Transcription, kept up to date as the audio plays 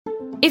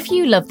If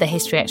you love the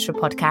History Extra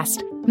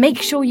podcast,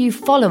 make sure you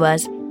follow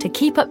us to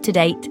keep up to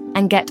date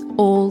and get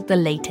all the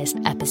latest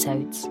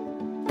episodes.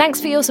 Thanks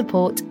for your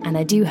support, and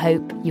I do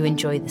hope you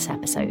enjoy this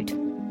episode.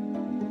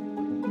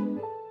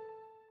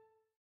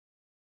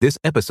 This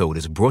episode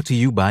is brought to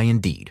you by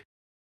Indeed.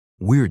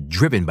 We're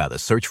driven by the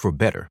search for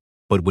better,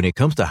 but when it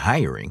comes to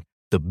hiring,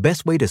 the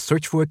best way to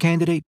search for a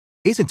candidate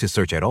isn't to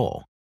search at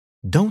all.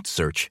 Don't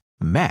search,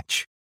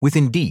 match with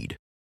Indeed.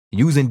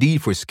 Use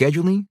Indeed for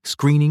scheduling,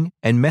 screening,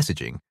 and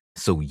messaging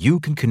so you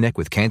can connect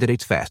with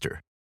candidates faster.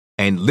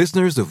 And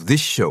listeners of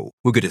this show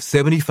will get a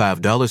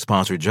 $75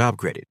 sponsored job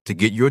credit to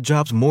get your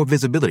jobs more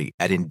visibility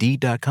at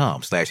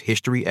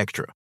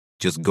Indeed.com/HistoryExtra.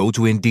 Just go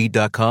to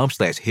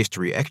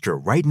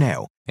Indeed.com/HistoryExtra right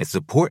now and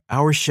support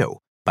our show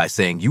by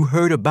saying you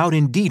heard about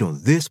Indeed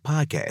on this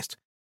podcast.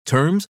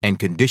 Terms and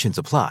conditions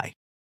apply.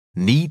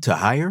 Need to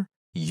hire?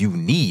 You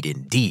need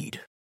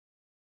Indeed.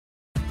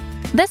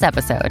 This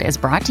episode is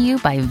brought to you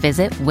by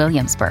Visit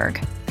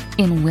Williamsburg.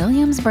 In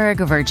Williamsburg,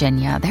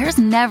 Virginia, there's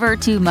never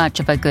too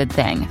much of a good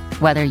thing.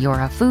 Whether you're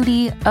a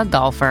foodie, a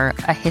golfer,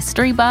 a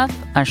history buff,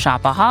 a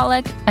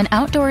shopaholic, an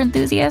outdoor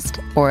enthusiast,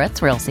 or a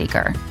thrill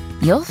seeker,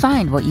 you'll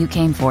find what you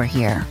came for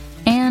here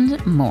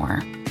and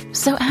more.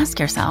 So ask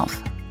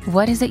yourself,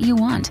 what is it you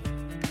want?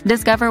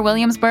 Discover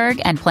Williamsburg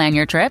and plan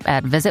your trip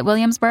at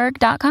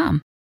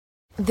visitwilliamsburg.com.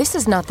 This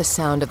is not the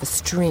sound of a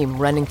stream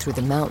running through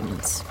the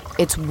mountains.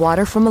 It's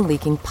water from a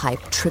leaking pipe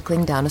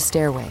trickling down a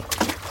stairway.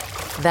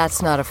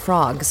 That's not a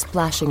frog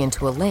splashing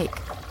into a lake.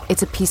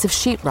 It's a piece of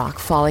sheetrock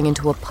falling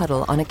into a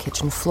puddle on a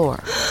kitchen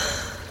floor.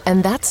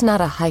 And that's not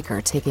a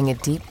hiker taking a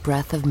deep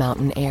breath of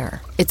mountain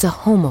air. It's a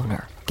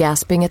homeowner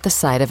gasping at the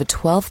sight of a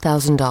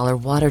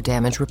 $12,000 water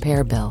damage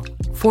repair bill.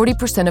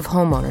 40% of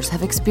homeowners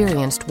have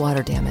experienced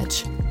water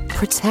damage.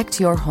 Protect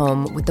your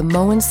home with the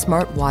Moen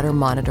Smart Water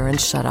Monitor and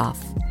Shutoff.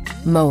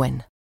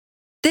 Moen.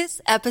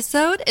 This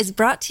episode is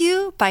brought to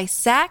you by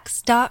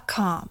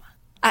Saks.com.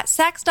 At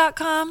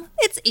Saks.com,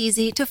 it's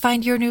easy to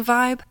find your new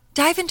vibe.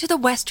 Dive into the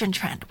Western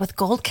trend with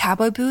gold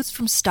cowboy boots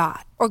from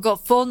Stott, or go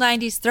full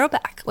 90s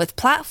throwback with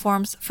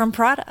platforms from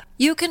Prada.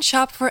 You can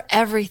shop for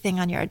everything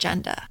on your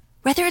agenda,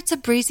 whether it's a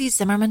breezy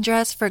Zimmermann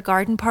dress for a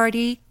garden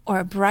party or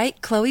a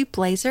bright Chloe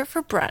blazer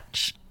for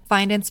brunch.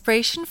 Find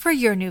inspiration for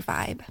your new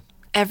vibe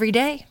every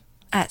day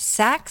at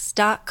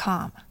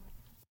Saks.com.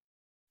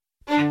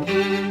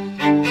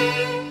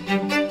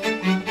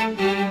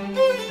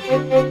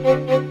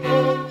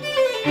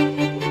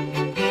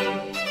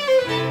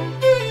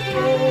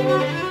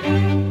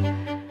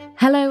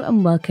 Hello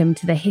and welcome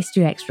to the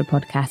History Extra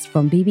podcast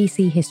from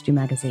BBC History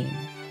Magazine,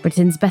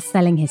 Britain's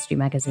best-selling history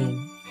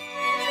magazine.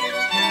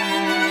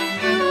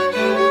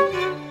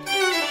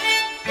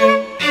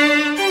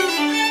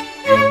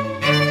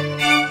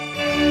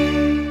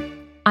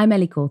 I'm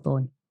Ellie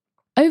Cawthorne.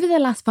 Over the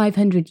last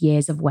 500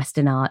 years of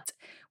Western art,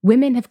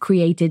 women have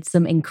created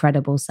some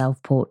incredible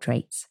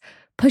self-portraits,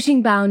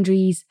 pushing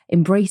boundaries,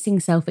 embracing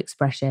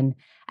self-expression,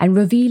 and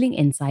revealing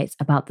insights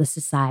about the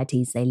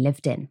societies they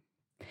lived in.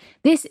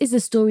 This is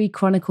a story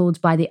chronicled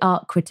by the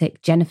art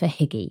critic Jennifer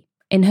Higgie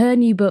in her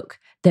new book,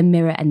 The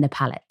Mirror and the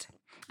Palette.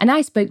 And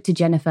I spoke to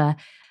Jennifer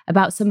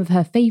about some of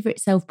her favourite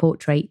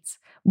self-portraits,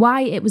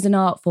 why it was an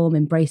art form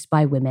embraced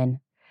by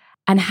women,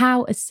 and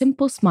how a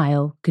simple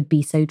smile could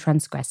be so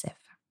transgressive.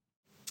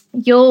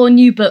 Your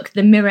new book,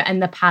 The Mirror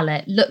and the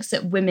Palette, looks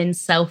at women's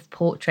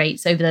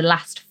self-portraits over the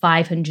last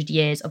 500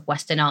 years of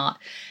Western art.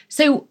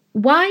 So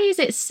why is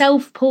it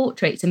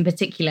self-portraits in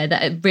particular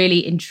that are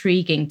really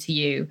intriguing to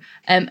you,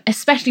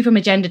 especially from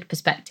a gendered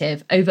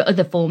perspective, over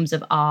other forms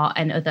of art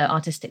and other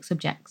artistic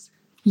subjects?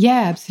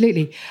 Yeah,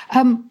 absolutely.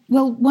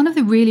 Well, one of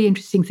the really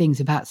interesting things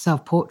about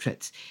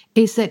self-portraits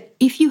is that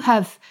if you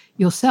have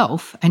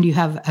yourself and you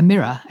have a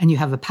mirror and you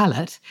have a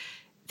palette,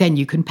 then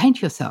you can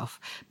paint yourself.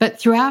 But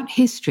throughout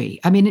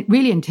history,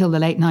 really until the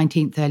late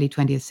 19th, early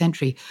 20th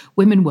century,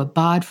 women were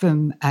barred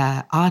from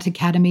art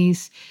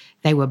academies.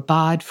 They were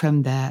barred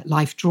from the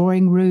life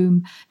drawing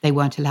room. They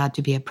weren't allowed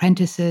to be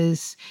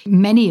apprentices.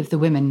 Many of the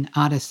women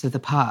artists of the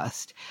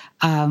past,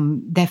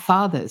 their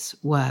fathers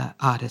were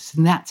artists,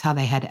 and that's how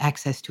they had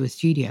access to a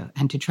studio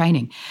and to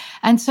training.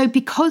 And so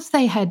because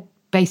they had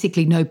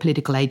basically no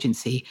political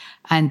agency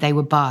and they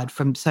were barred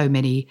from so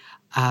many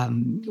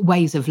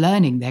ways of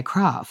learning their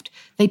craft,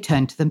 they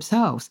turned to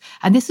themselves.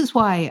 And this is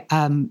why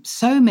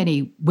so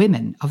many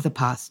women of the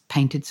past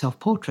painted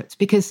self-portraits,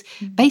 because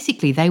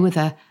basically they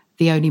were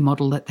the only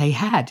model that they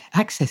had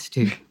access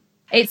to.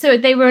 So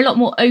they were a lot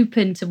more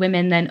open to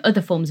women than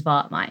other forms of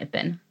art might have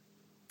been.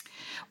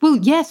 Well,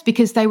 yes,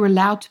 because they were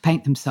allowed to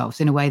paint themselves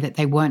in a way that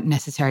they weren't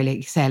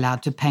necessarily, say,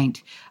 allowed to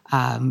paint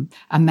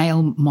a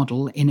male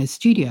model in a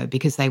studio,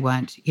 because they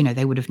weren't,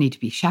 they would have needed to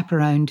be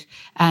chaperoned,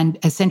 and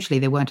essentially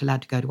they weren't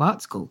allowed to go to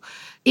art school.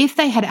 If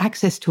they had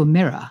access to a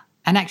mirror,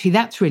 and actually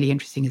that's really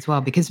interesting as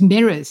well, because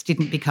mirrors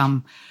didn't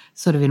become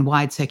sort of in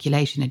wide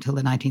circulation until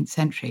the 19th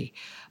century.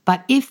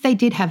 But if they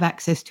did have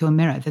access to a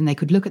mirror, then they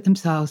could look at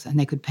themselves and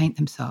they could paint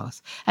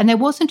themselves. And there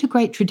wasn't a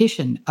great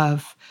tradition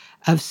of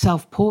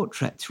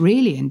self-portraits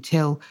really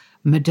until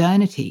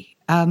modernity.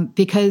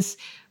 because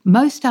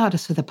most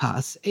artists of the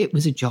past, it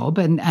was a job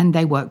and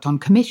they worked on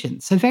commission.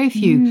 So very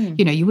few,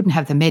 you wouldn't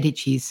have the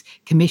Medicis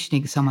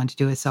commissioning someone to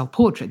do a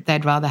self-portrait.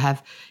 They'd rather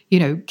have,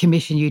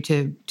 commission you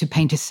to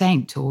paint a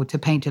saint or to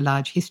paint a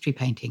large history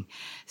painting.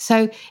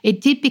 So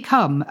it did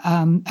become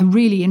a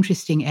really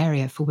interesting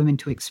area for women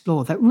to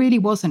explore that really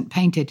wasn't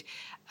painted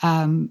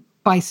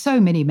by so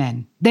many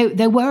men.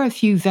 There were a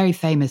few very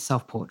famous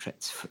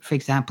self-portraits. For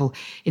example,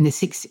 in the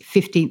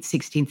 15th,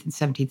 16th, and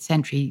 17th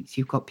centuries,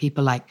 you've got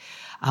people like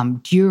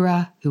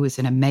Dürer, who was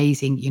an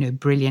amazing,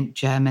 brilliant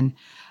German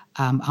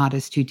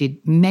artist who did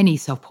many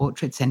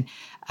self-portraits. And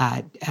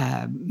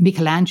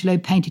Michelangelo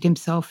painted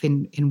himself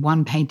in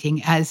one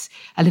painting as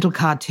a little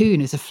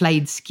cartoon, as a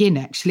flayed skin,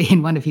 actually,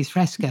 in one of his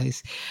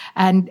frescoes.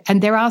 And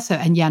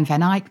Jan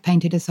van Eyck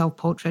painted a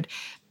self-portrait.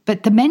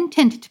 But the men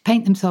tended to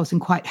paint themselves in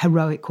quite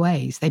heroic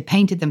ways. They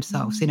painted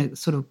themselves in a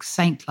sort of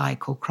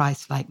saint-like or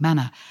Christ-like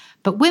manner.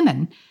 But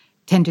women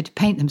tended to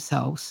paint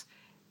themselves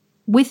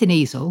with an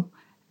easel,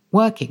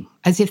 working,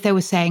 as if they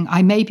were saying,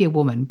 I may be a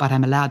woman, but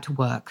I'm allowed to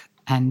work,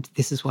 and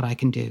this is what I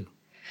can do.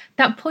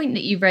 That point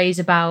that you raise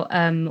about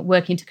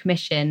working to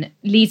commission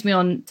leads me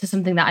on to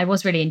something that I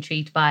was really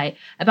intrigued by,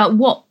 about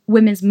what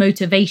women's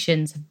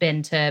motivations have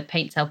been to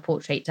paint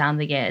self-portrait down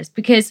the years.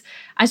 Because,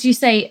 as you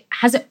say,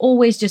 has it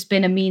always just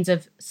been a means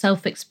of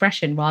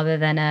self-expression rather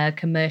than a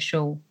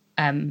commercial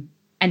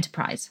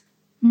enterprise?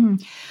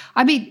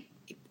 I mean,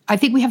 I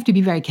think we have to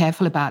be very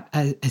careful about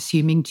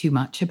assuming too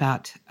much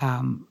about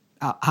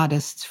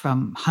artists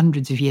from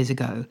hundreds of years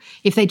ago.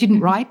 If they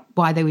didn't write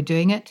why they were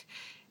doing it,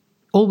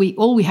 all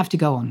we have to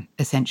go on,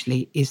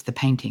 essentially, is the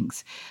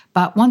paintings.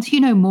 But once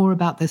you know more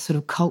about the sort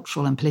of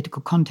cultural and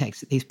political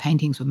context that these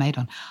paintings were made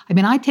on, I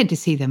mean, I tend to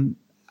see them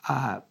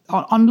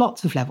on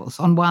lots of levels.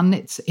 On one,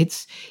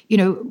 it's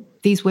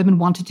these women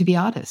wanted to be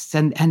artists,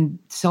 and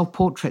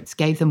self-portraits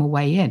gave them a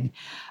way in.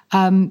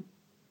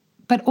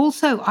 But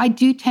also, I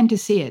do tend to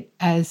see it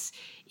as,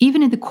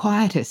 even in the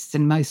quietest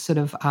and most sort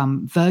of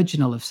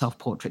virginal of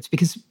self-portraits,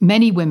 because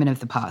many women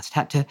of the past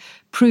had to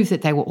prove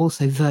that they were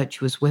also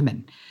virtuous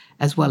women,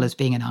 as well as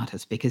being an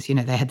artist, because,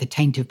 they had the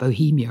taint of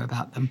bohemia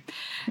about them.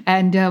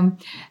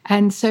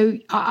 And so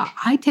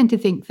I tend to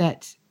think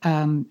that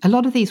a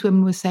lot of these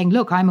women were saying,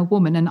 look, I'm a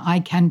woman and I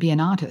can be an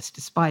artist,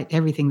 despite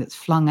everything that's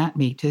flung at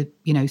me to,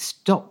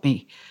 stop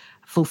me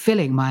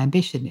fulfilling my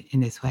ambition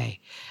in this way.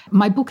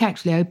 My book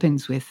actually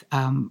opens with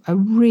a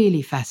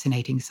really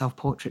fascinating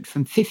self-portrait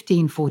from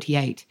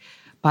 1548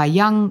 by a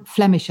young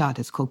Flemish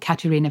artist called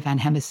Catharina van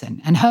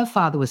Hemessen. And her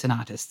father was an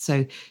artist.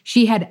 So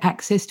she had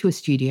access to a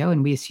studio,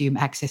 and we assume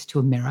access to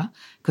a mirror,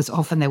 because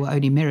often there were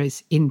only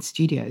mirrors in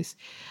studios,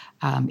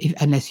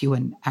 unless you were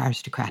an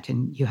aristocrat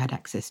and you had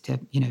access to,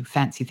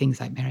 fancy things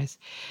like mirrors.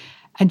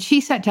 And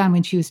she sat down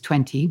when she was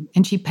 20,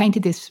 and she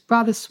painted this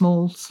rather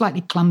small,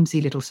 slightly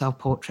clumsy little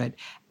self-portrait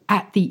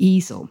at the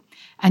easel.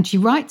 And she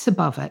writes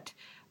above it,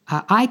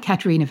 I,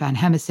 Catharina van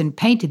Hemessen,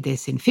 painted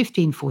this in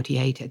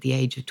 1548 at the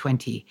age of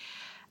 20.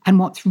 And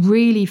what's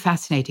really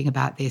fascinating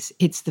about this,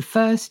 it's the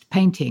first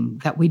painting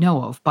that we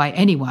know of by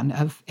anyone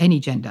of any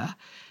gender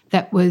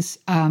that was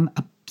a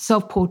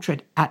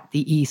self-portrait at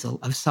the easel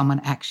of someone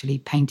actually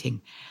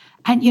painting.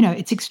 And,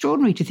 it's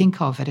extraordinary to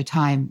think of at a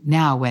time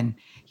now when,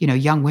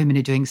 young women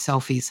are doing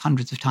selfies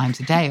hundreds of times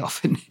a day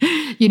often,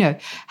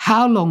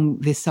 how long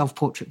this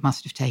self-portrait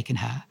must have taken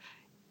her.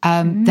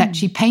 That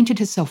she painted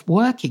herself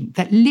working,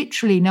 that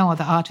literally no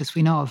other artist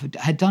we know of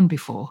had done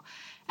before.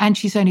 And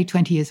she's only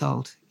 20 years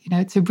old.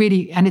 It's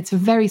a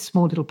very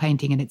small little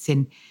painting, and it's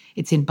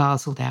in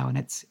Basel now, and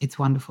it's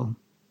wonderful.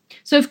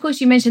 So, of course,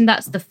 you mentioned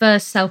that's the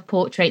first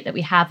self-portrait that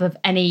we have of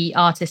any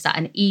artist at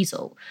an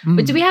easel.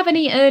 But do we have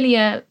any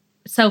earlier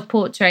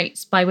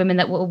self-portraits by women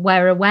that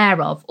we're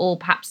aware of, or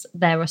perhaps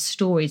there are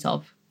stories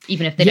of,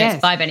 even if they don't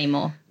survive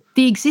anymore?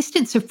 The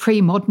existence of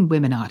pre-modern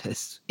women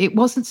artists, it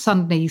wasn't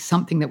suddenly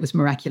something that was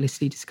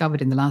miraculously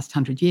discovered in the last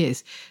 100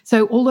 years.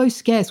 So although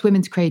scarce,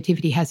 women's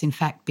creativity has in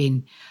fact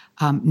been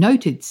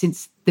noted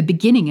since the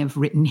beginning of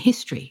written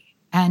history.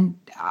 And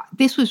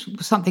this was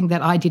something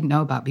that I didn't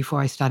know about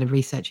before I started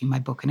researching my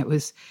book, and it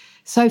was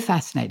so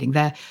fascinating.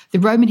 The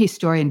Roman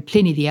historian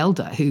Pliny the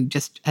Elder, who,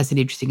 just as an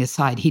interesting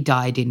aside, he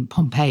died in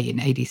Pompeii in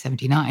AD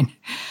 79,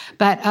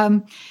 but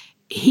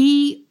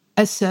he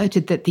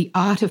asserted that the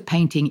art of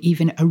painting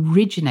even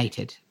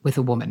originated with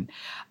a woman.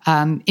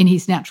 In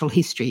his Natural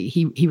History,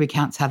 he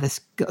recounts how the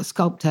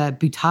sculptor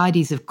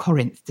Butides of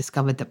Corinth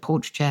discovered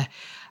portraiture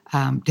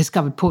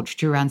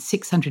around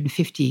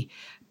 650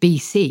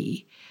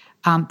 BC,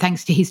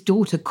 thanks to his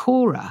daughter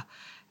Cora,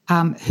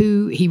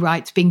 who, he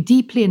writes, being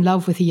deeply in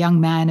love with a young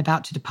man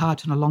about to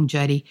depart on a long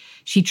journey,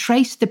 she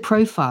traced the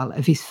profile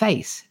of his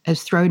face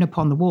as thrown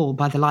upon the wall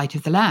by the light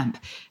of the lamp.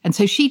 And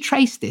so she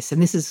traced this,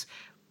 and this is,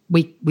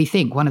 we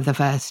think, one of the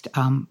first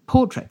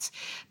portraits.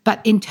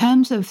 But in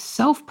terms of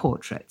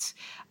self-portraits,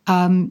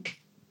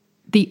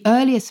 the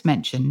earliest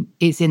mention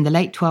is in the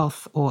late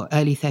 12th or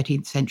early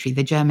 13th century.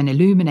 The German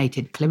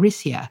illuminated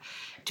Clarissa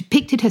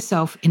depicted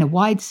herself in a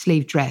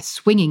wide-sleeved dress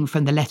swinging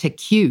from the letter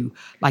Q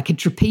like a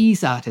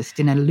trapeze artist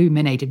in an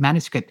illuminated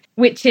manuscript.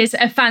 Which is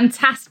a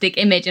fantastic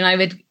image, and I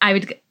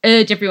would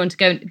urge everyone to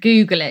go and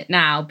Google it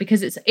now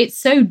because it's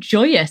so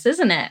joyous,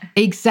 isn't it?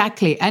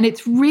 Exactly. And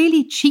it's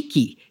really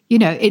cheeky.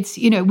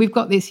 We've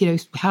got this,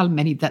 how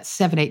many,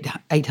 that's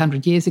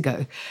 800 years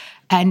ago.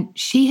 And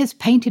she has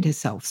painted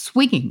herself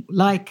swinging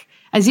like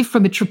as if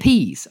from a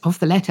trapeze off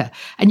the letter.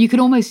 And you can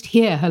almost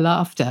hear her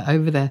laughter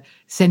over the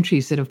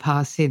centuries that have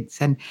passed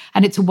since. And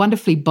it's a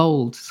wonderfully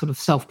bold sort of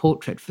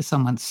self-portrait for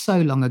someone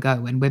so long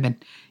ago when women,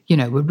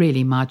 were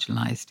really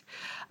marginalized.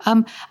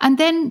 And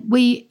then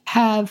we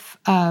have,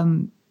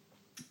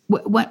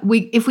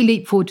 if we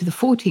leap forward to the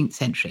 14th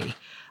century,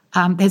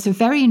 there's a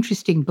very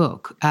interesting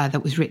book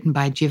that was written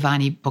by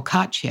Giovanni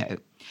Boccaccio.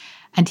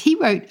 And he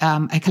wrote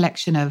a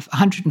collection of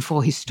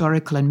 104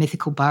 historical and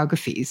mythical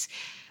biographies,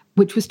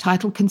 which was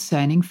titled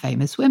Concerning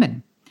Famous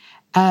Women.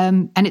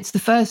 And it's the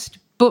first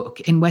book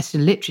in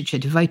Western literature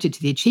devoted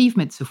to the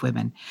achievements of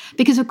women.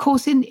 Because, of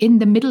course, in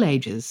the Middle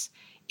Ages,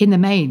 in the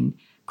main,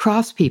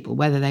 craftspeople,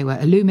 whether they were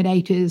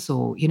illuminators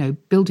or,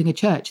 building a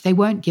church, they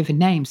weren't given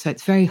names. So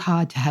it's very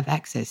hard to have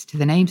access to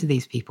the names of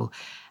these people.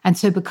 And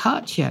so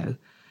Boccaccio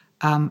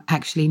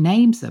actually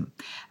names them.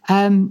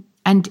 And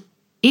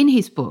in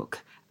his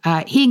book,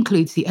 he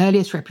includes the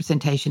earliest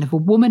representation of a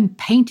woman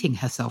painting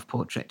her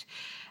self-portrait.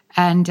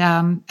 And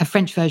a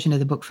French version of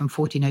the book from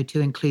 1402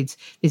 includes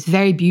this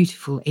very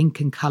beautiful ink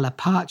and colour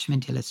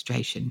parchment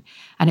illustration,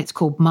 and it's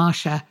called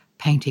Marcia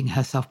painting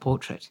her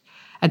self-portrait.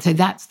 And so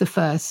that's the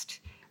first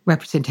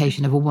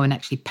representation of a woman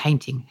actually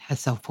painting her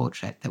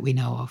self-portrait that we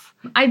know of.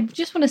 I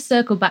just want to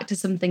circle back to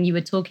something you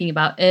were talking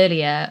about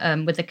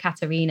earlier with the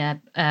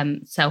Caterina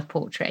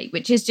self-portrait,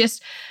 which is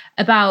just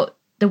about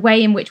the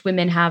way in which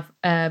women have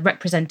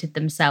represented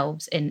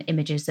themselves in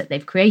images that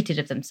they've created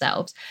of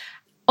themselves.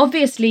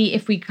 Obviously,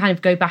 if we kind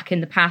of go back in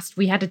the past,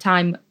 we had a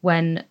time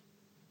when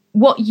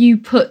what you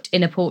put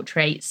in a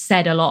portrait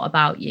said a lot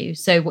about you.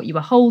 So what you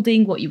were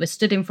holding, what you were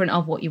stood in front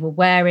of, what you were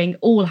wearing,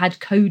 all had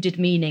coded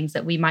meanings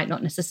that we might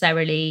not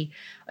necessarily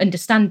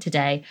understand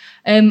today.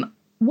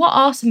 What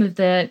are some of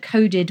the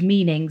coded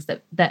meanings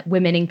that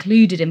women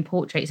included in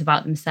portraits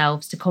about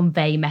themselves to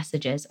convey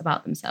messages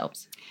about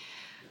themselves?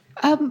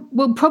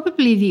 Well,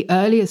 probably the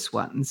earliest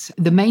ones,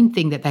 the main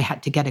thing that they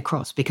had to get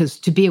across, because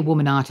to be a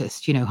woman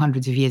artist,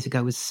 hundreds of years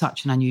ago was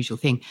such an unusual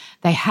thing.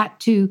 They had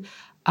to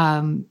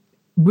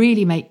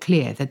really make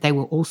clear that they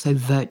were also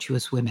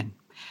virtuous women.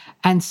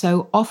 And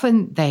so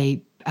often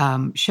they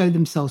show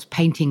themselves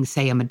painting,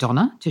 say, a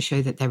Madonna to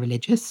show that they're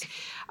religious.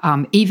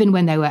 Even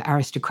when they were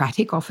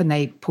aristocratic, often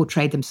they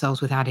portrayed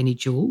themselves without any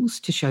jewels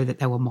to show that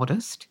they were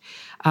modest.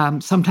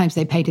 Sometimes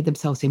they painted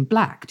themselves in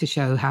black to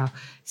show how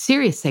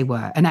serious they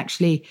were. And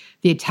actually,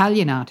 the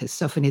Italian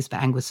artist, Sofonisba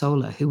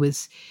Anguissola, who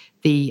was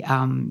the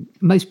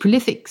most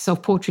prolific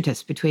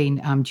self-portraitist between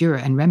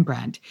Dürer and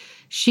Rembrandt,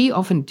 she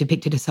often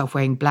depicted herself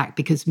wearing black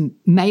because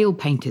male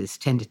painters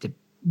tended to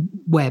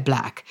wear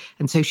black.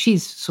 And so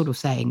she's sort of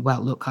saying,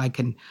 well, look,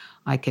 I'm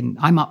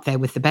up there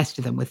with the best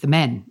of them, with the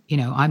men.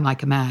 I'm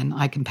like a man,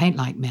 I can paint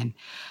like men.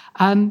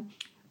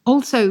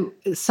 Also,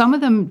 some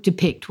of them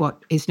depict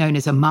what is known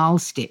as a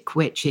mahlstick,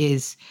 which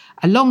is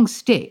a long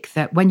stick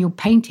that when you're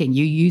painting,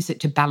 you use it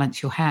to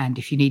balance your hand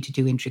if you need to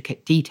do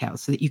intricate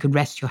details so that you can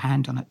rest your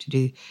hand on it to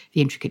do the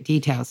intricate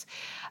details.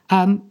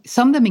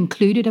 Some of them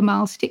included a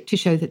mahlstick to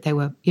show that they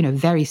were,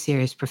 very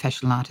serious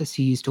professional artists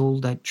who used all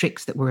the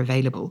tricks that were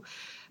available.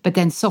 But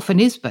then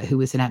Sofonisba, who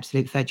was an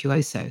absolute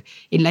virtuoso,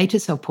 in later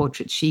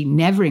self-portraits, she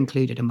never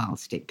included a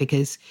mahlstick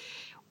because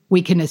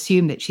we can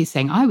assume that she's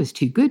saying, I was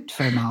too good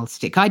for a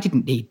mahlstick. I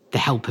didn't need the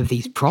help of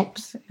these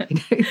props.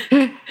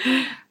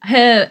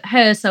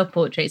 Her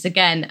self-portraits,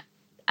 again,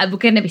 we're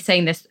going to be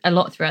saying this a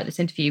lot throughout this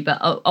interview, but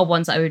are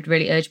ones I would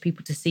really urge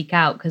people to seek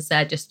out because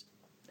they're just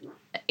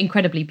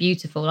incredibly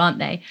beautiful, aren't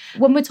they?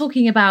 When we're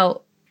talking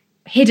about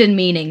hidden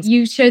meanings,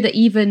 you show that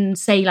even,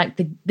 say, like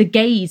the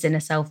gaze in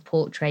a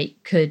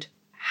self-portrait could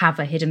have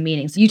a hidden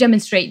meaning. So you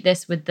demonstrate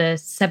this with the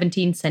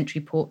 17th century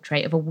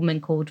portrait of a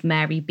woman called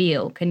Mary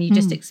Beale. Can you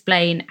just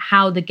explain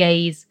how the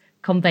gaze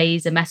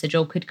conveys a message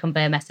or could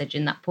convey a message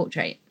in that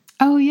portrait?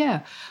 Oh,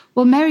 yeah.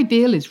 Well, Mary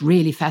Beale is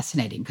really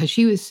fascinating because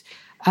she was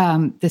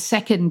the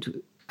second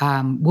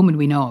woman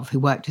we know of who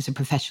worked as a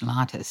professional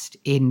artist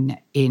in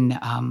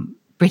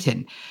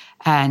Britain.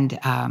 And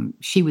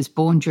she was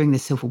born during the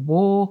Civil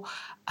War.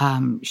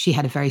 She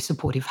had a very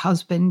supportive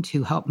husband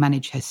who helped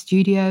manage her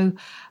studio.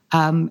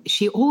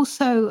 She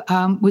also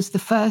was the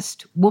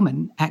first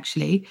woman,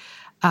 actually,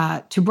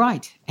 to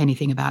write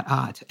anything about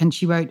art. And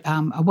she wrote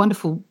a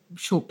wonderful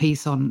short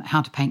piece on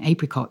how to paint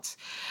apricots.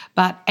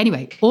 But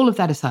anyway, all of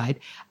that aside,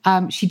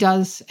 she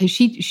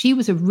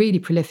was a really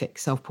prolific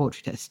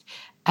self-portraitist.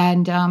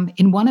 And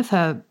in one of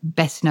her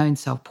best-known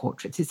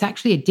self-portraits, it's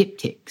actually a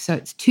diptych. So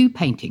it's two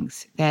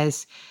paintings.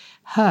 There's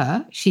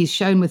her, she's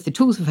shown with the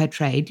tools of her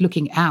trade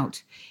looking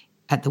out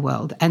at the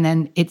world. And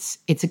then it's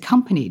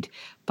accompanied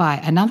by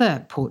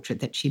another portrait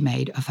that she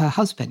made of her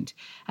husband.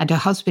 And her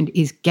husband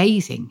is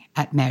gazing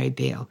at Mary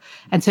Beale.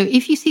 And so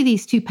if you see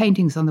these two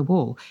paintings on the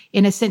wall,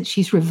 in a sense,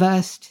 she's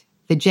reversed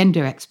the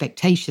gender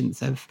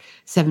expectations of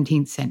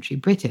 17th century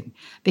Britain,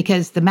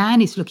 because the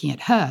man is looking at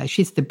her,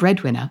 she's the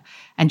breadwinner,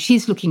 and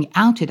she's looking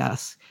out at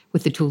us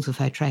with the tools of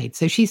her trade.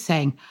 So she's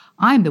saying,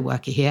 I'm the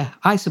worker here,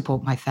 I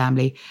support my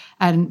family,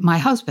 and my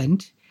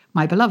husband,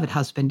 my beloved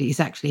husband, is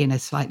actually in a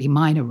slightly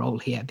minor role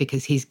here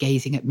because he's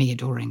gazing at me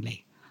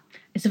adoringly.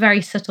 It's a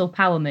very subtle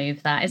power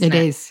move, that, isn't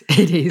it?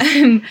 It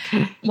is.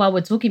 While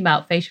we're talking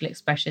about facial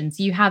expressions,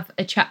 you have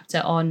a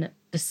chapter on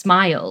the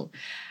smile.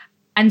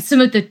 And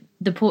some of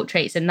the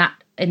portraits in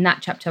that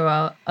chapter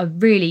are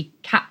really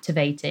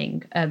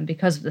captivating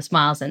because of the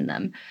smiles in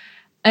them.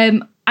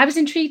 I was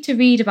intrigued to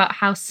read about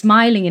how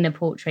smiling in a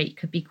portrait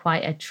could be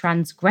quite a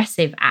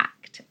transgressive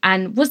act.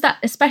 And was that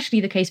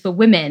especially the case for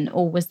women,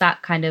 or was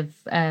that kind of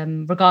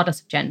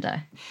regardless of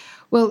gender?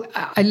 Well,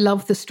 I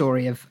love the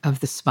story of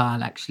the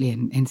smile, actually,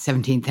 in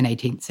 17th and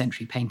 18th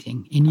century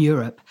painting in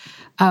Europe.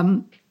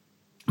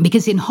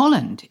 Because in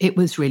Holland, it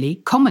was really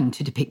common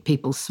to depict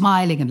people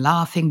smiling and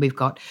laughing. We've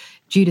got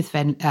Judith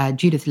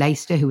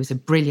Leyster, who was a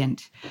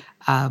brilliant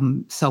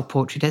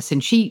self-portraitist,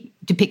 and she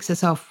depicts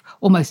herself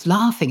almost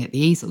laughing at the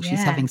easel.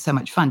 She's having so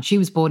much fun. She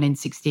was born in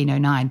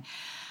 1609.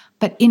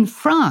 But in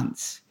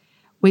France,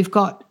 we've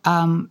got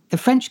the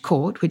French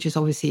court, which is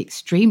obviously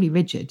extremely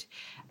rigid,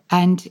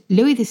 and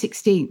Louis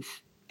XVI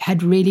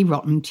had really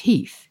rotten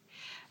teeth.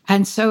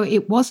 And so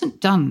it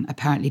wasn't done,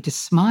 apparently, to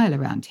smile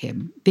around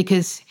him,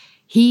 because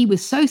he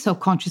was so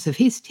self-conscious of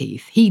his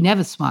teeth, he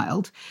never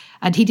smiled,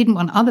 and he didn't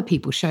want other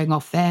people showing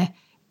off their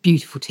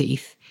beautiful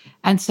teeth.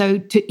 And so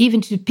to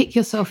depict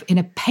yourself in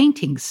a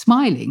painting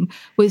smiling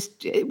was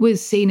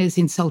seen as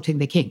insulting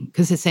the king,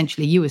 because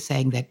essentially you were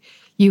saying that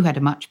you had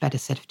a much better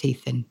set of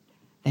teeth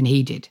than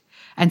he did.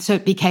 And so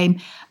it became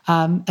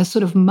a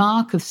sort of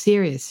mark of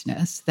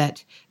seriousness,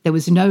 that there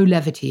was no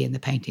levity in the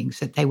paintings,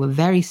 that they were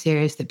very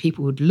serious, that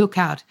people would look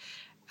out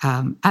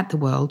at the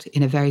world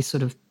in a very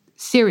sort of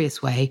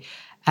serious way.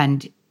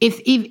 And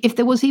if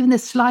there was even the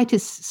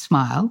slightest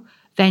smile,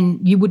 then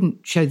you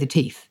wouldn't show the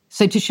teeth.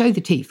 So to show the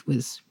teeth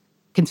was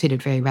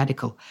considered very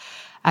radical.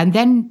 And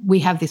then we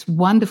have this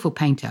wonderful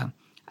painter,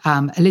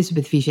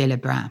 Elizabeth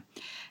Vigée-Lebrun,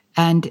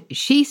 and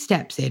she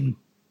steps in.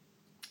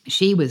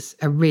 She was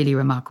a really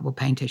remarkable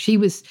painter. She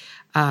was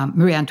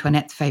Marie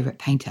Antoinette's favorite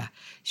painter.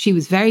 She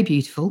was very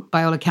beautiful.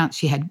 By all accounts,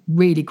 she had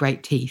really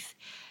great teeth.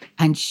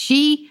 And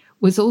she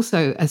was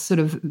also a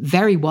sort of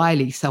very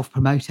wily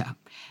self-promoter.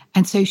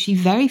 And so she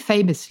very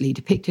famously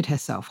depicted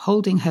herself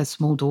holding her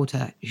small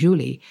daughter,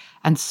 Julie,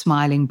 and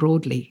smiling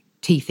broadly,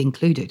 teeth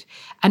included.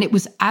 And it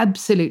was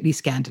absolutely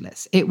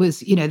scandalous. It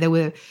was, there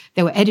were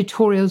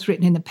editorials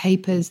written in the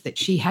papers that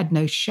she had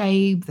no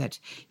shame, that,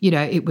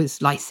 it was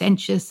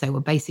licentious. They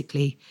were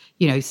basically,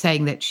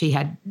 saying that she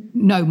had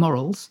no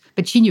morals,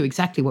 but she knew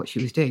exactly what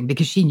she was doing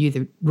because she knew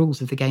the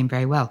rules of the game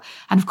very well.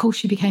 And of course,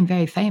 she became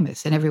very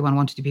famous and everyone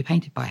wanted to be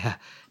painted by her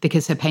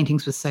because her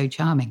paintings were so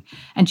charming.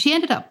 And she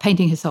ended up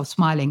painting herself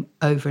smiling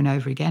over and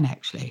over again,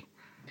 actually.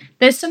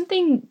 There's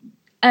something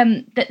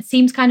that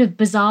seems kind of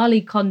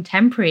bizarrely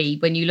contemporary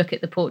when you look at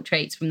the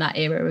portraits from that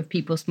era of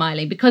people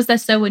smiling, because they're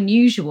so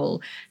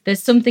unusual.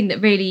 There's something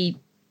that really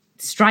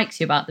strikes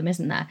you about them,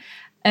 isn't there?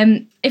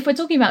 If we're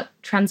talking about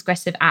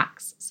transgressive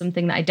acts,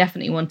 something that I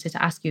definitely wanted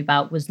to ask you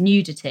about was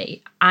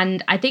nudity.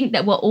 And I think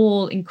that we're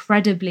all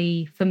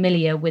incredibly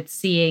familiar with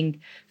seeing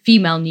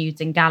female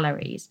nudes in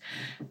galleries,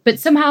 but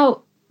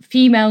somehow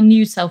female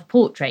nude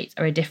self-portraits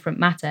are a different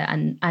matter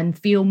and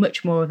feel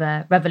much more of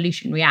a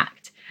revolutionary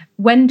act.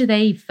 When do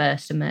they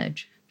first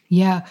emerge?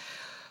 Yeah,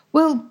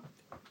 well,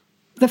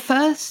 the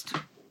first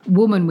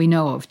woman we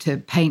know of to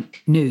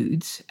paint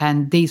nudes,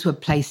 and these were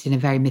placed in a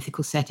very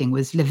mythical setting,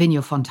 was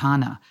Lavinia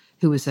Fontana,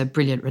 who was a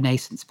brilliant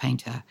Renaissance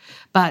painter.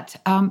 But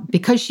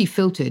because she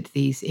filtered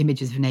these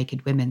images of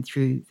naked women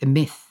through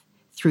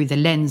the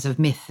lens of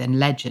myth and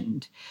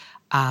legend,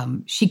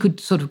 she could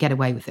sort of get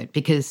away with it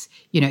because,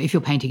 if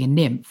you're painting a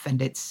nymph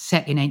and it's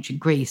set in ancient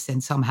Greece,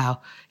 then somehow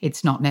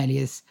it's not nearly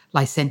as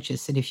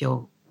licentious than if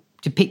you're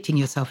depicting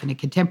yourself in a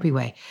contemporary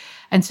way.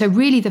 And so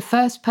really the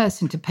first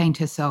person to paint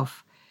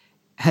herself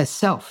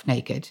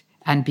naked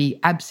and be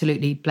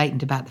absolutely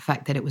blatant about the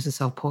fact that it was a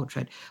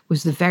self-portrait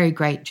was the very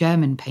great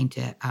German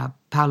painter,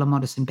 Paula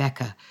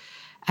Modersohn-Becker.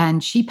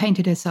 And she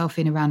painted herself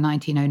in around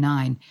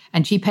 1909,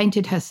 and she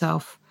painted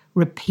herself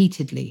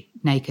repeatedly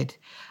naked.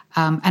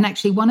 And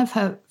actually one of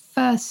her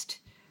first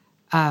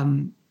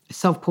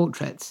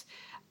self-portraits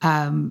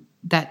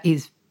that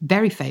is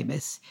very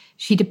famous,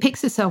 she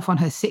depicts herself on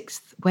her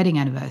 6th wedding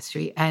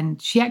anniversary, and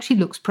she actually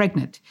looks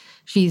pregnant.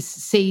 She's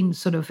seen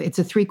it's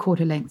a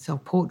 3/4 length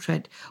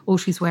self-portrait. All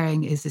she's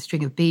wearing is a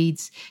string of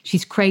beads.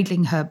 She's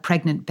cradling her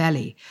pregnant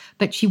belly,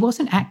 but she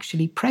wasn't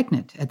actually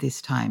pregnant at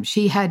this time.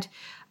 She had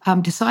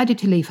decided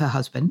to leave her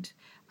husband.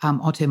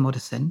 Otto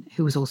Modersohn,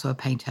 who was also a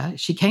painter.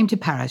 She came to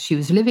Paris. She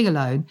was living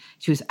alone.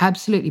 She was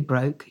absolutely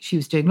broke. She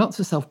was doing lots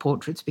of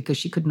self-portraits because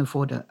she couldn't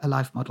afford a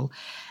life model.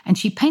 And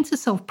she paints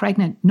herself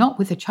pregnant, not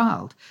with a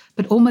child,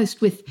 but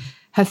almost with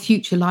her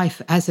future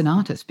life as an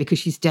artist, because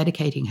she's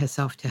dedicating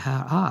herself to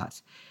her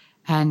art.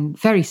 And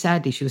very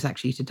sadly, she was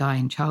actually to die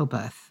in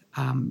childbirth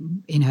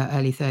in her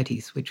early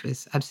 30s, which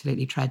was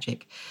absolutely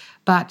tragic.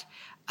 But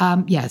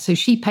so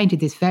she painted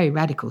this very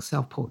radical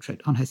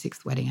self-portrait on her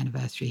 6th wedding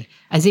anniversary,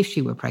 as if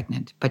she were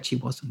pregnant, but she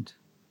wasn't.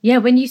 Yeah,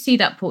 when you see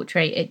that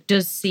portrait, it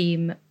does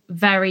seem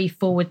very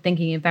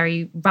forward-thinking and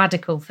very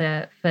radical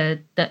for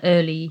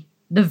the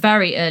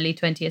very early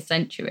 20th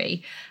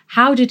century.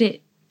 How did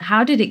it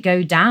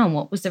go down?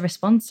 What was the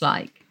response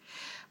like?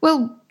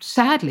 Well,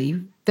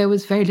 sadly, there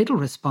was very little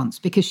response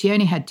because she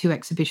only had 2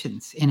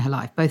 exhibitions in her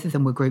life. Both of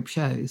them were group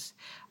shows.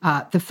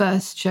 The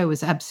first show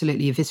was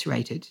absolutely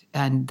eviscerated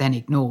and then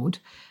ignored.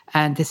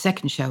 And the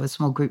second show, a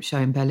small group show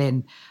in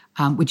Berlin,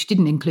 which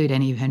didn't include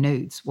any of her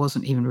nudes,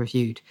 wasn't even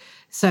reviewed.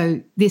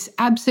 So this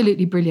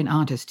absolutely brilliant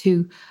artist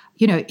who,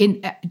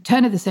 in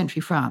turn of the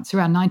century France,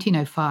 around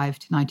 1905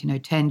 to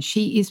 1910,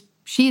 she is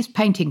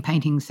painting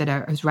paintings that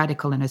are as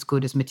radical and as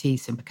good as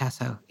Matisse and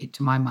Picasso,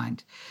 to my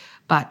mind.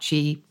 But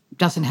she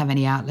doesn't have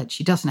any outlet.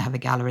 She doesn't have a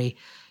gallery.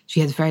 She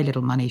has very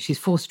little money. She's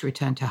forced to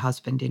return to her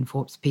husband in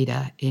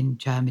Pforzheim in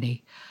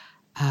Germany.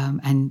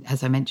 And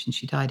as I mentioned,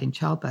 she died in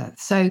childbirth.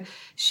 So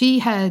she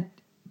had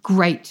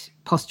great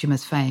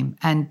posthumous fame,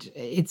 and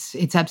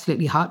it's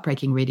absolutely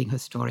heartbreaking reading her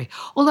story.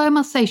 Although I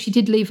must say, she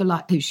did live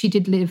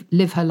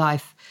her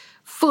life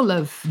full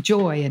of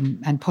joy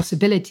and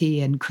possibility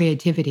and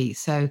creativity.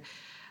 So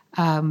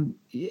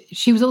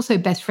she was also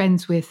best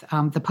friends with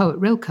the poet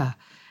Rilke.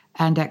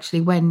 And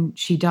actually, when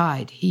she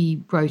died,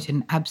 he wrote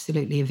an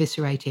absolutely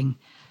eviscerating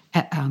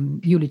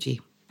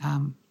eulogy,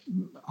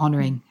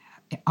 honouring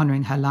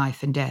her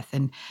life and death,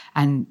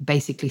 and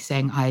basically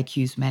saying, "I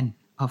accuse men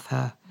of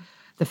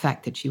the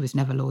fact that she was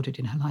never lauded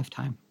in her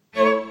lifetime."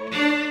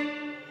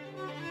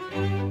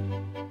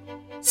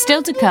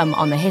 Still to come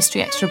on the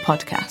History Extra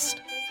podcast.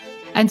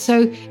 And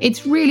so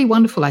it's really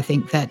wonderful, I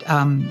think, that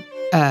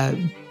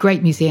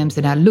great museums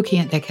are now looking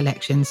at their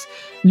collections,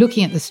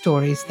 looking at the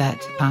stories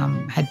that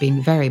had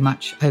been very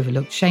much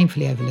overlooked,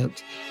 shamefully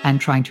overlooked,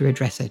 and trying to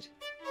redress it.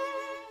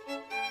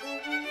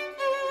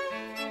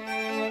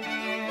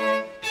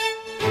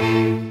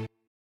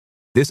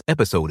 This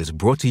episode is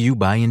brought to you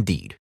by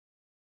Indeed.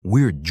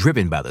 We're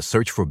driven by the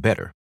search for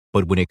better,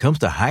 but when it comes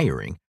to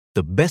hiring,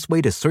 the best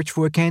way to search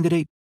for a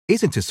candidate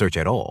isn't to search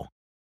at all.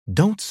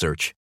 Don't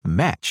search,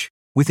 match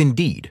with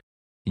Indeed.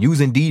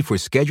 Use Indeed for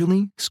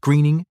scheduling,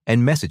 screening,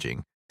 and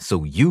messaging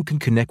so you can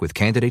connect with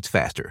candidates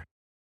faster.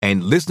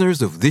 And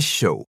listeners of this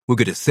show will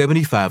get a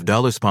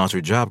 $75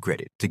 sponsored job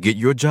credit to get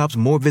your jobs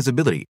more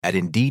visibility at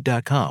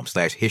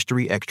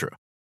Indeed.com/HistoryExtra.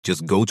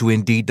 Just go to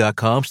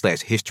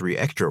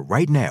Indeed.com/HistoryExtra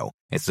right now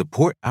and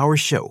support our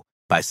show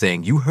by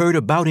saying you heard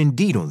about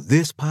Indeed on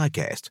this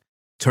podcast.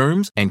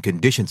 Terms and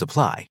conditions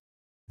apply.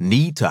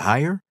 Need to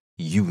hire?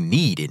 You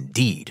need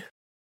Indeed.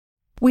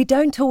 We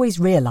don't always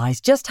realise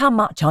just how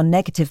much our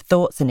negative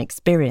thoughts and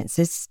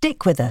experiences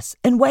stick with us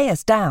and weigh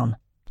us down.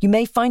 You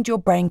may find your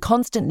brain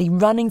constantly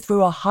running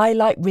through a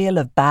highlight reel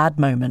of bad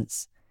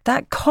moments.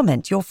 That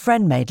comment your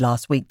friend made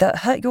last week that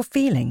hurt your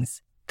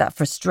feelings. That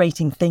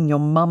frustrating thing your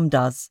mum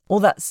does.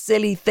 Or that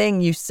silly thing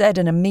you said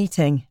in a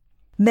meeting.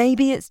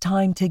 Maybe it's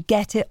time to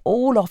get it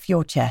all off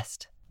your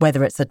chest.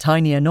 Whether it's a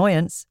tiny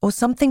annoyance or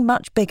something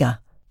much bigger,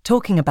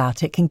 talking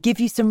about it can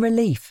give you some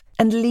relief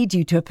and lead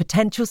you to a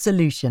potential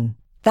solution.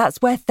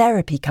 That's where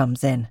therapy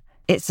comes in.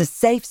 It's a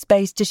safe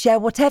space to share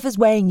whatever's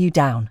weighing you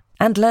down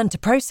and learn to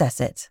process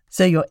it,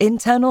 so your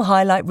internal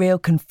highlight reel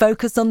can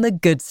focus on the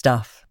good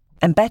stuff.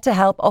 And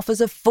BetterHelp offers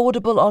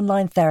affordable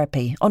online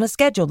therapy on a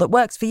schedule that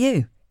works for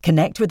you.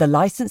 Connect with a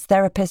licensed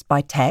therapist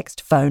by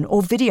text, phone,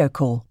 or video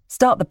call.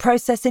 Start the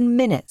process in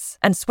minutes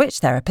and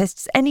switch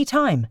therapists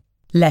anytime.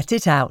 Let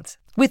it out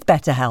with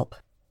BetterHelp.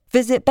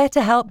 Visit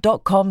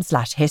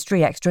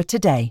betterhelp.com/historyextra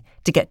today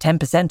to get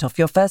 10% off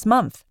your first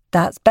month.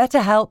 That's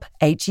BetterHelp,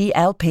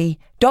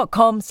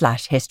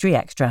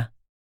 HELP.com/historyextra.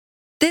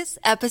 This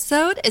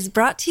episode is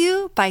brought to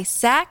you by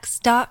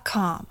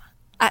Saks.com.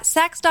 At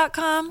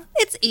Saks.com,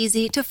 it's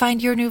easy to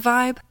find your new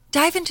vibe.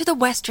 Dive into the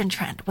Western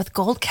trend with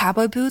gold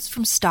cowboy boots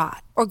from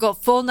Stott, or go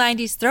full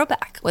 90s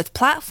throwback with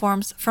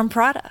platforms from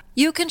Prada.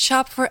 You can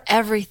shop for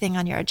everything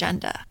on your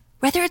agenda,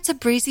 whether it's a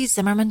breezy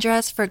Zimmermann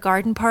dress for a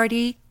garden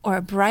party or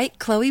a bright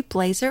Chloe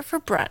blazer for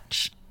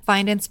brunch.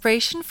 Find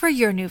inspiration for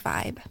your new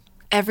vibe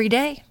every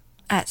day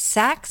at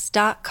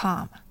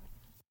Saks.com.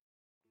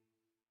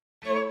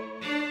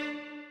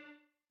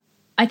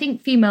 I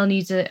think female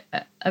nudes are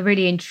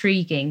really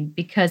intriguing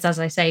because, as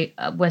I say,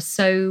 we're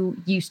so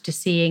used to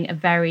seeing a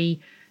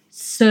very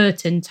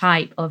certain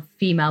type of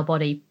female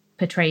body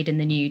portrayed in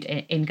the nude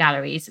in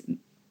galleries,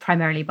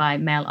 primarily by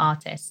male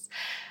artists.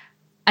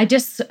 I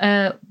just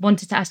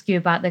wanted to ask you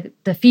about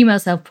the female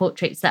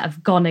self-portraits that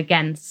have gone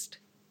against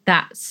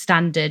that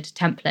standard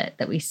template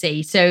that we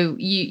see. So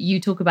you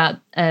talk about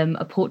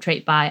a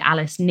portrait by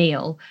Alice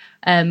Neal,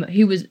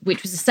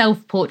 which was a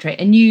self-portrait,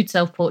 a nude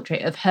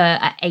self-portrait of her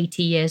at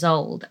 80 years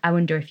old. I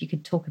wonder if you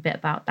could talk a bit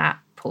about that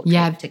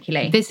portrait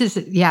particularly. This is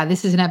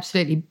an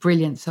absolutely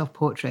brilliant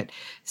self-portrait.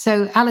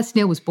 So Alice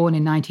Neal was born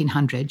in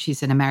 1900.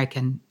 She's an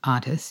American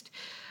artist.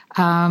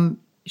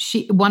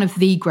 She one of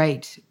the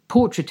great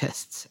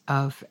portraitists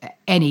of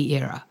any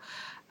era.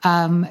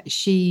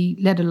 She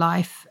led a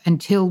life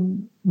until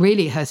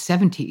really her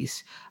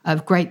 70s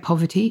of great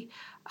poverty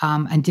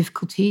and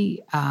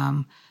difficulty.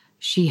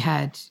 She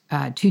had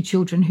 2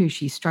 children who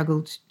she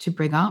struggled to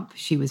bring up.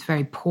 She was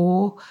very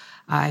poor.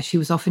 She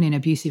was often in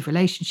abusive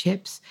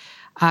relationships.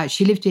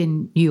 She lived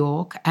in New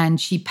York and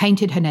she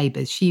painted her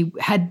neighbors. She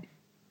had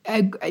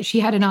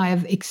an eye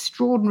of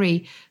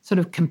extraordinary sort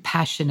of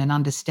compassion and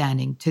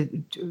understanding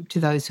to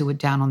those who were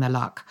down on their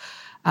luck.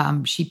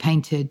 She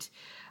painted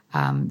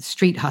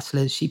street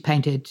hustlers. She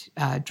painted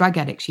drug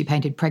addicts. She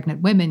painted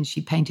pregnant women. She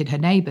painted her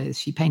neighbors.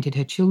 She painted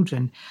her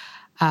children.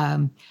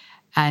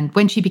 And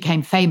when she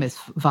became famous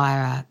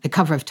via the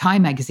cover of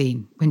Time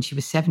magazine when she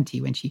was 70,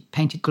 when she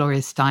painted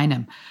Gloria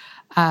Steinem,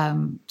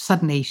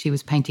 suddenly she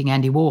was painting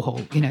Andy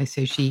Warhol,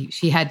 so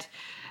she had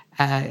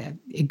a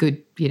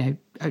good,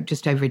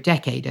 just over a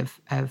decade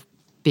of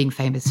being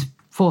famous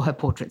for her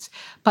portraits.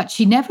 But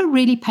she never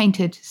really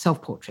painted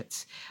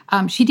self-portraits.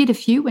 She did a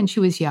few when she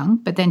was young,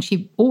 but then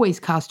she always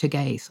cast her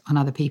gaze on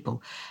other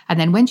people. And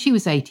then when she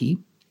was 80,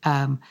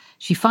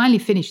 she finally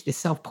finished this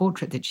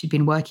self-portrait that she'd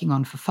been working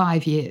on for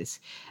 5 years.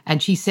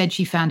 And she said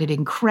she found it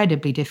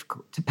incredibly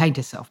difficult to paint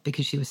herself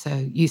because she was so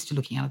used to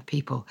looking at other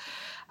people.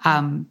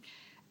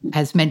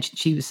 As mentioned,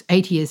 she was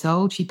 80 years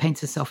old. She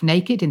paints herself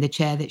naked in the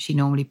chair that she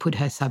normally put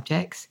her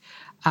subjects.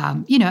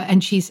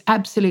 And she's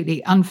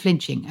absolutely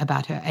unflinching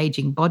about her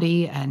aging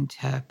body and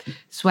her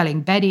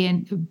swelling belly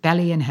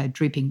and her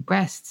drooping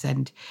breasts.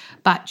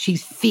 But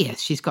she's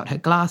fierce. She's got her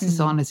glasses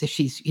on as if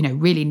she's,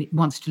 really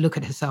wants to look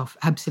at herself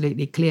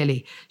absolutely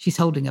clearly. She's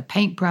holding a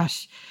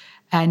paintbrush.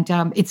 And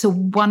it's a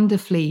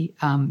wonderfully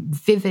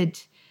vivid,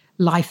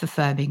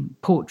 life-affirming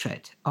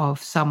portrait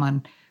of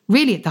someone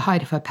really at the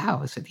height of her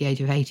powers at the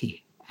age of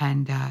 80.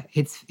 And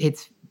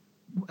it's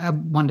a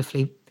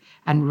wonderfully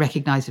and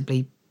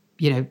recognizably,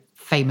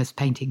 famous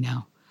painting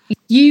now.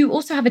 You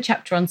also have a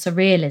chapter on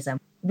surrealism,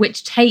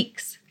 which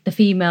takes the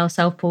female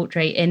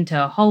self-portrait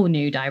into whole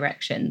new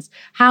directions.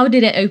 How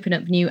did it open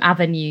up new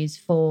avenues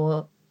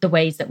for the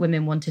ways that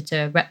women wanted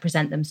to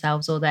represent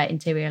themselves or their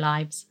interior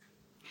lives?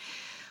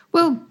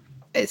 Well,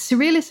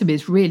 surrealism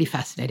is really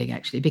fascinating,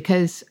 actually,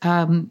 because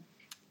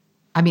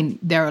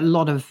there are a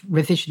lot of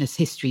revisionist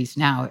histories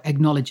now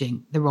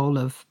acknowledging the role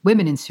of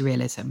women in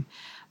surrealism.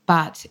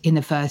 But in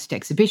the first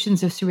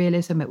exhibitions of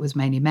surrealism, it was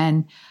mainly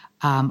men.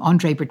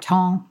 André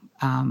Breton,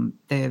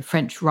 the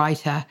French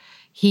writer,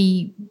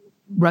 he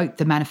wrote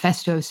the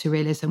Manifesto of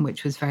Surrealism,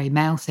 which was very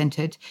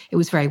male-centered. It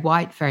was very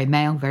white, very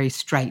male, very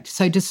straight.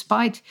 So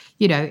despite,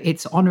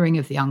 its honoring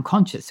of the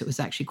unconscious, it was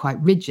actually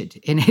quite rigid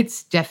in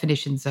its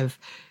definitions of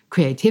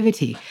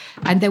creativity.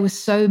 And there were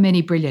so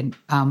many brilliant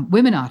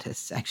women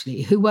artists,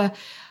 actually, who were,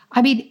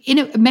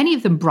 many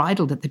of them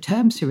bridled at the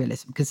term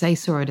surrealism because they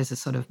saw it as a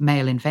sort of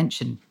male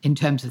invention in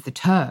terms of the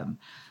term.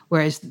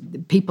 Whereas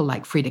people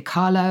like Frida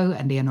Kahlo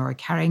and Leonora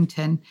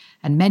Carrington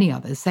and many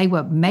others, they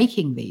were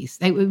making these.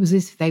 It was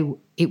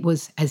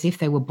as if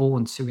they were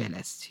born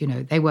surrealists.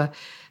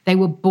 They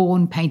were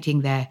born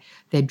painting their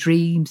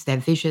dreams, their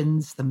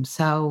visions,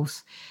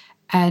 themselves.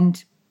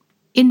 And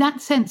in that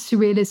sense,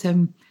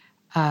 surrealism,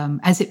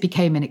 as it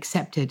became an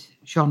accepted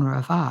genre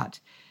of art,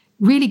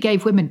 really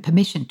gave women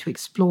permission to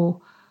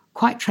explore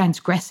quite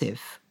transgressive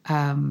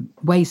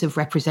ways of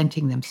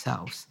representing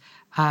themselves.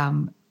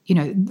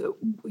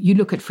 You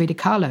look at Frida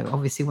Kahlo,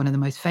 obviously one of the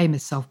most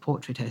famous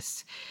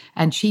self-portraitists,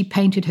 and she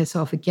painted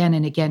herself again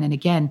and again and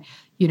again,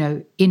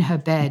 in her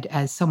bed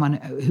as someone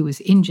who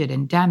was injured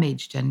and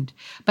damaged.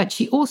 But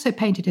she also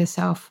painted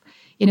herself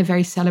in a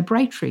very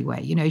celebratory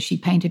way. She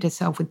painted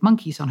herself with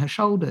monkeys on her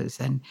shoulders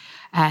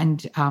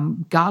and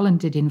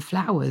garlanded in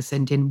flowers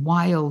and in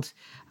wild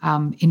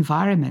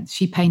environments.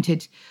 She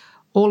painted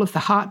all of the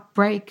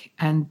heartbreak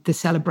and the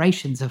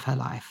celebrations of her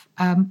life.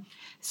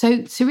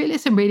 So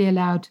surrealism really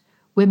allowed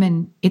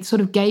women, it sort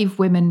of gave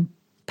women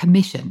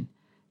permission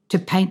to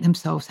paint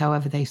themselves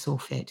however they saw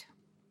fit.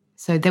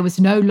 So there was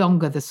no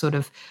longer the sort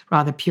of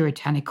rather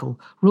puritanical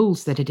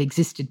rules that had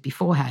existed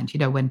beforehand,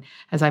 when,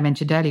 as I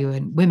mentioned earlier,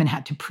 when women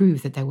had to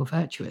prove that they were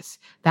virtuous.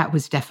 That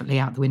was definitely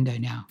out the window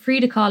now.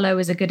 Frida Kahlo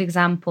is a good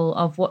example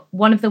of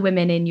one of the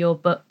women in your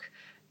book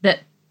that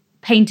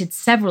painted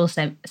several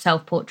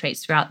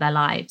self-portraits throughout their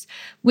lives,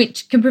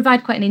 which can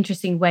provide quite an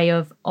interesting way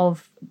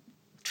of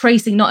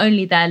tracing not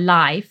only their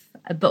life,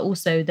 but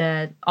also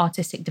their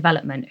artistic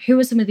development. Who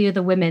are some of the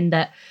other women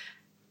that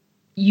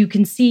you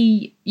can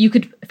see, you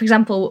could, for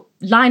example,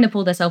 line up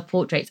all their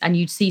self-portraits and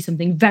you'd see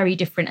something very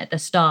different at the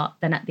start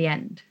than at the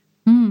end?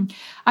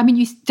 I mean,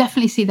 you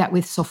definitely see that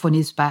with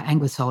Sofonisba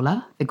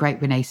Anguissola, the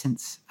great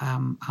Renaissance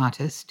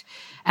artist.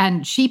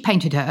 And she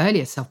painted her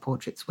earlier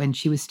self-portraits when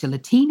she was still a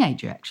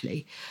teenager,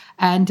 actually.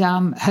 And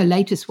her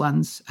latest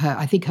ones,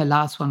 I think her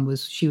last one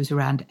she was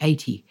around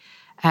 80.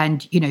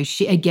 And,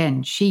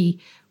 she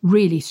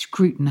really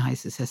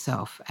scrutinizes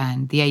herself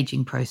and the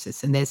aging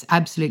process. And there's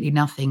absolutely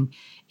nothing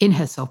in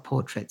her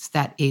self-portraits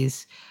that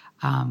is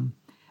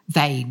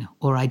vain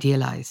or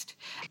idealized.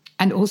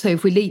 And also,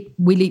 if we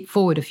leap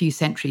forward a few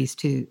centuries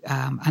to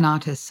an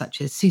artist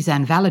such as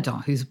Suzanne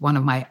Valadon, who's one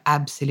of my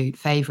absolute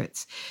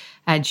favorites.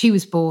 And she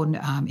was born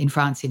in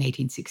France in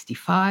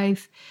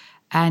 1865.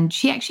 And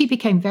she actually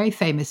became very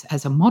famous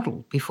as a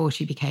model before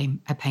she became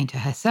a painter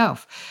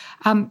herself.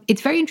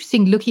 It's very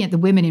interesting looking at the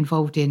women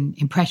involved in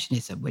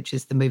Impressionism, which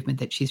is the movement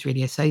that she's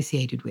really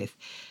associated with.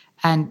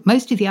 And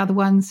most of the other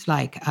ones,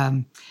 like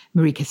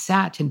Marie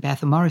Cassatt and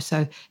Bertha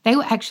Morisot, they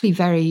were actually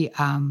very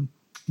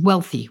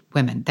wealthy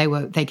women.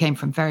 They came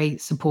from very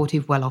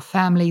supportive, well-off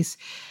families.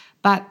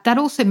 But that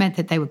also meant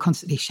that they were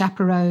constantly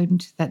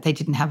chaperoned, that they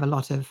didn't have a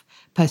lot of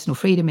personal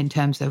freedom in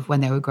terms of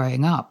when they were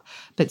growing up.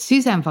 But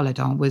Suzanne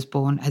Valadon was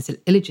born as an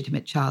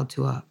illegitimate child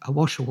to a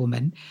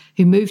washerwoman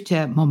who moved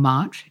to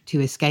Montmartre to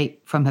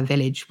escape from her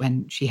village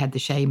when she had the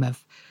shame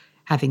of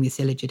having this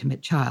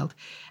illegitimate child.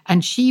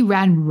 And she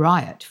ran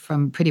riot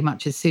from pretty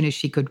much as soon as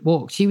she could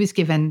walk. She was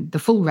given the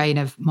full reign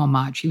of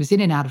Montmartre. She was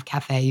in and out of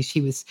cafes.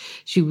 She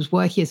was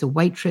working as a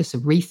waitress, a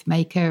wreath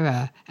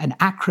maker, an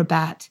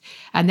acrobat.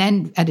 And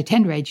then at a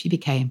tender age, she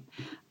became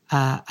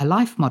a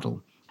life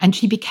model. And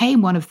she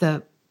became one of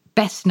the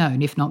best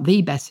known, if not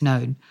the best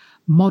known,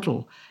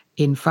 model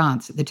in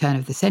France at the turn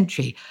of the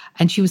century.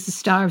 And she was the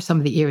star of some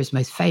of the era's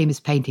most famous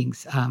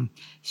paintings.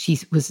 She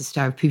was the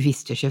star of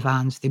Puvis de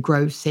Chavannes' The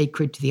Grove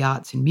Sacred to the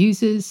Arts and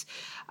Muses,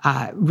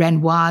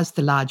 Renoir's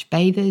The Large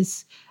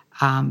Bathers,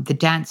 The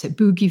Dance at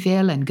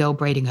Bougieville and Girl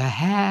Braiding Her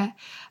Hair.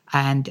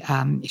 And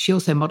she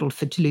also modeled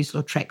for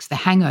Toulouse-Lautrec's The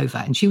Hangover.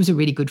 And she was a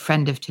really good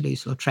friend of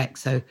Toulouse-Lautrec.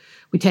 So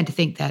we tend to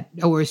think that,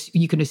 or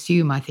you can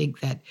assume, I think,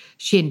 that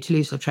she and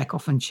Toulouse-Lautrec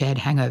often shared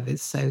hangovers.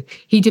 So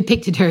he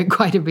depicted her in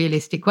quite a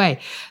realistic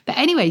way. But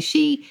anyway,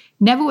 she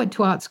never went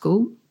to art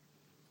school.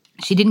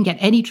 She didn't get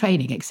any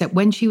training, except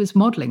when she was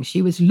modeling,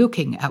 she was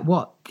looking at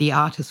what the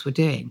artists were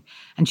doing.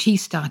 And she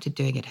started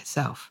doing it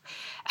herself.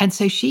 And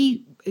so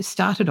she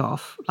started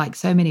off, like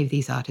so many of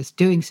these artists,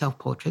 doing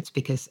self-portraits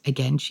because,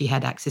 again, she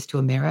had access to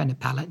a mirror and a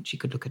palette and she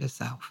could look at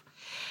herself.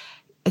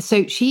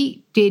 So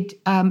she did,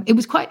 it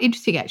was quite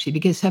interesting, actually,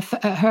 because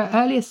her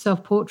earliest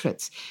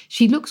self-portraits,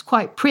 she looks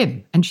quite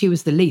prim, and she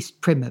was the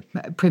least prim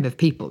of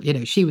people.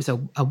 She was a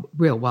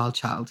real wild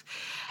child.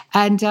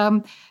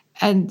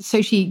 And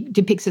so she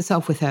depicts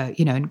herself with her,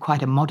 in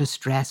quite a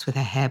modest dress with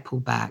her hair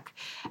pulled back.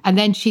 And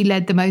then she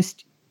led the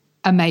most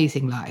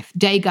amazing life.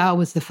 Degas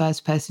was the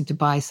first person to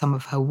buy some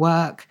of her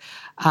work.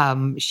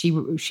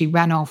 She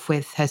ran off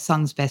with her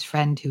son's best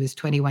friend, who was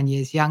 21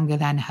 years younger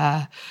than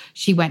her.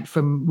 She went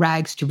from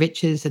rags to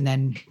riches and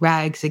then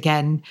rags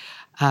again.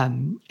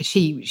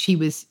 She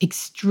was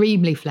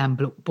extremely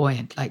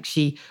flamboyant. Like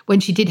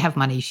when she did have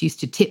money, she used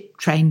to tip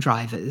train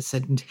drivers,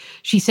 and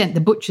she sent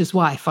the butcher's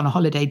wife on a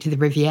holiday to the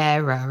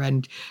Riviera,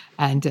 and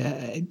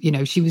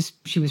she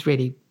was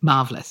really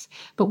marvelous.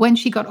 But when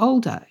she got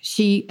older,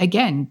 she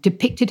again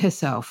depicted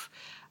herself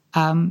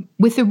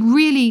with a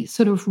really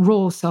sort of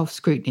raw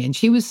self-scrutiny. And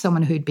she was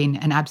someone who'd been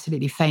an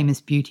absolutely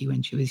famous beauty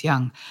when she was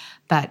young.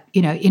 But,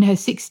 in her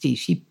 60s,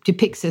 she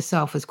depicts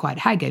herself as quite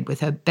haggard with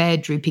her bare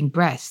drooping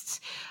breasts,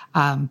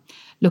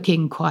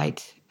 looking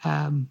quite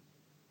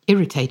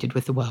irritated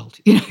with the world.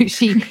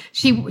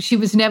 She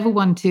was never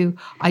one to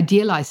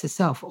idealize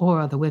herself or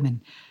other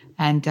women.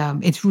 And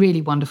it's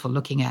really wonderful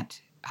looking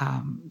at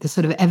the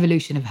sort of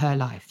evolution of her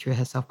life through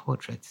her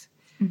self-portraits.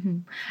 Mm-hmm.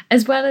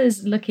 As well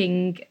as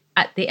looking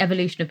at the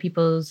evolution of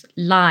people's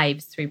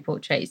lives through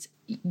portraits,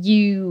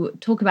 you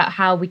talk about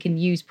how we can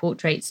use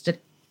portraits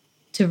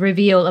to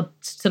reveal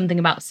something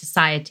about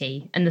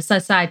society and the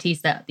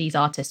societies that these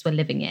artists were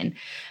living in.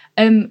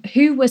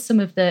 Who were some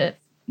of the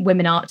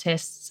women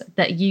artists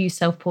that use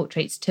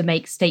self-portraits to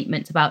make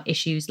statements about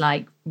issues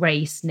like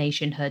race,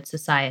 nationhood,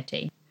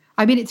 society?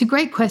 I mean, it's a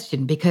great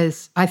question,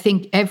 because I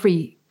think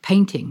every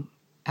painting,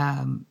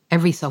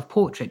 every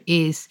self-portrait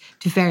is,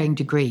 to varying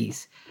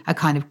degrees, a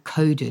kind of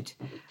coded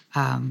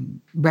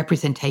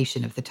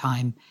representation of the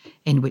time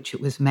in which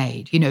it was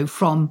made.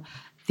 From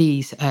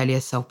these earlier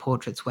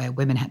self-portraits where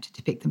women had to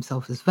depict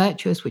themselves as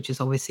virtuous, which is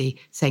obviously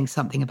saying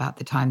something about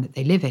the time that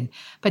they live in.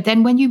 But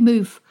then when you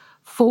move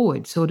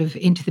forward sort of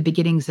into the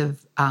beginnings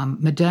of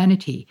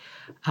modernity,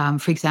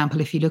 for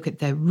example, if you look at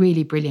the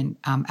really brilliant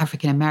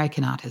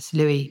African-American artist,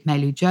 Louis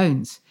Mailou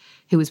Jones,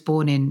 who was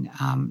born in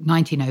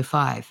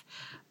 1905,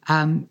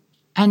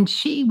 and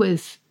she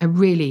was a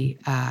really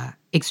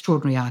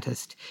extraordinary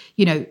artist.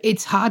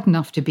 It's hard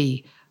enough to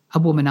be a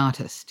woman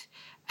artist,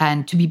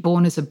 and to be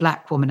born as a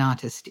Black woman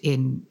artist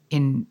in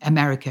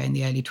America in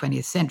the early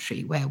 20th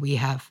century, where we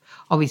have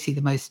obviously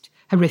the most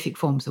horrific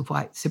forms of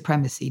white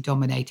supremacy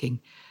dominating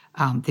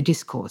the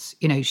discourse.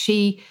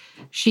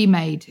 She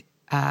made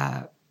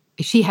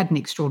she had an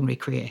extraordinary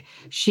career.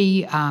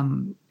 She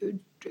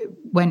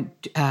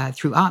went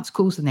through art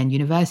schools and then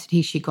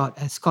university. She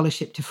got a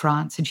scholarship to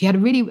France, and she had a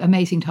really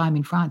amazing time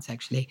in France,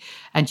 actually.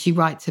 And she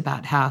writes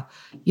about how,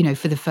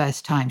 for the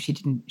first time, she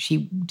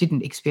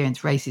didn't experience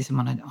racism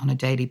on a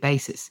daily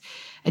basis.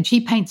 And she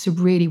paints a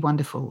really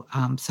wonderful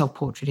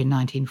self-portrait in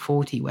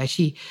 1940, where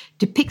she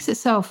depicts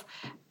herself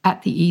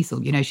at the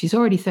easel. She's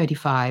already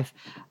 35.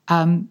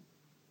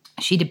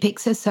 She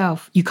depicts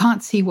herself. You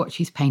can't see what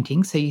she's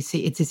painting, so you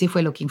see it's as if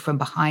we're looking from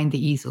behind the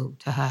easel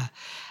to her.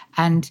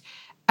 And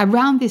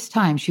around this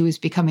time, she was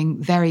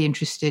becoming very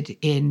interested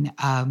in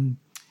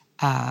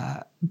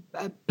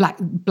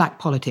black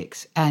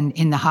politics, and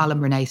in the Harlem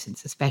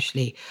Renaissance,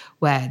 especially,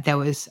 where there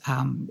was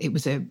it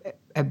was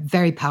a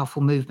very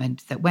powerful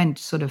movement that went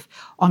sort of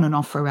on and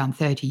off for around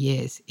 30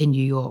 years in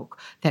New York.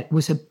 That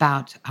was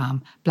about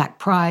Black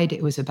pride.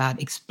 It was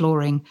about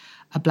exploring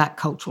a Black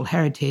cultural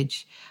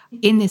heritage.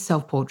 In this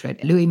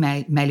self-portrait, Louise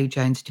Mailou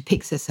Jones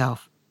depicts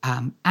herself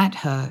at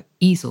her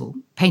easel,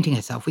 painting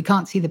herself. We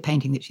can't see the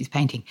painting that she's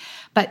painting,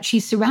 but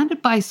she's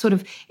surrounded by sort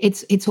of,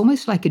 it's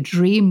almost like a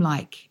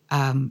dreamlike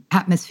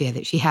atmosphere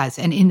that she has.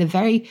 And in the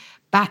very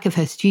back of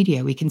her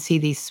studio, we can see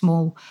these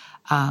small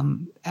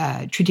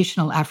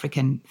traditional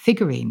African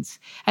figurines.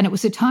 And it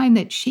was a time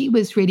that she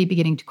was really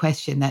beginning to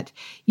question that,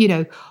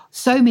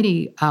 so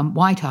many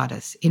white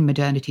artists in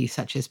modernity,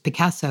 such as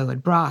Picasso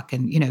and Braque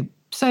and,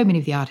 so many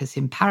of the artists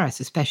in Paris,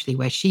 especially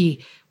where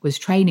she was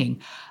training,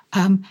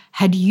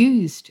 had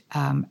used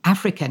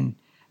African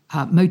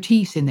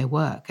motifs in their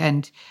work.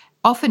 And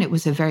often it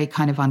was a very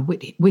kind of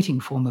unwitting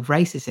form of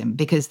racism,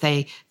 because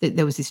there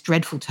was this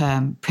dreadful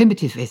term,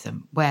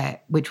 primitivism,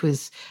 which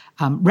was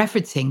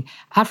referencing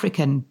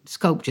African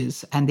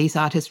sculptures, and these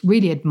artists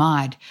really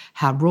admired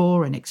how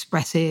raw and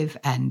expressive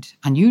and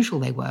unusual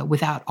they were,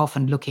 without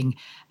often looking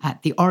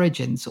at the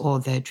origins or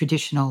the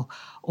traditional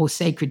or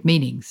sacred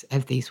meanings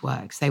of these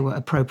works. They were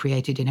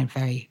appropriated in a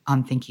very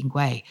unthinking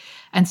way.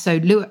 And so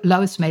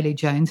Lois Mailou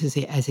Jones,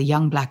 as a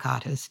young Black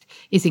artist,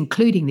 is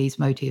including these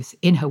motifs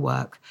in her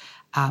work,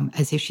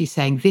 as if she's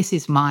saying, this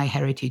is my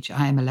heritage.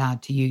 I am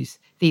allowed to use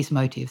these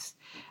motifs.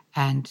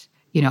 And,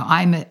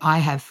 I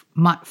have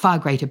far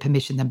greater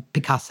permission than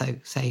Picasso,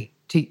 say,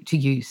 to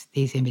use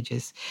these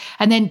images.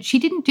 And then she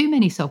didn't do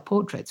many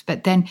self-portraits,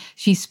 but then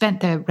she spent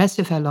the rest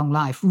of her long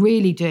life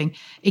really doing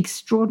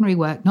extraordinary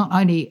work, not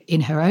only in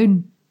her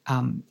own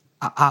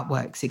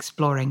artworks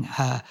exploring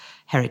her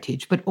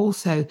heritage, but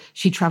also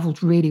she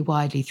traveled really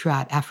widely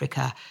throughout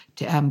Africa,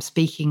 to,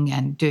 speaking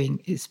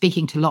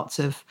to lots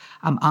of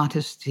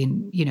artists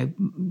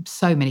in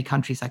so many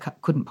countries. I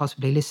couldn't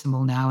possibly list them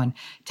all now, and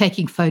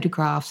taking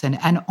photographs and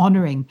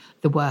honouring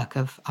the work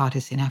of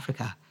artists in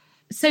Africa.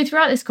 So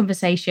throughout this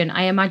conversation,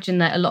 I imagine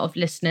that a lot of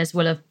listeners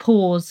will have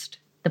paused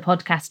the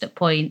podcast at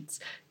points,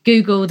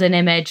 Googled an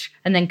image,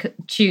 and then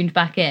tuned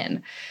back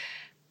in.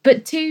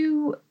 But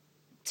to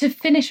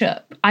finish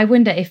up, I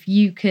wonder if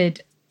you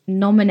could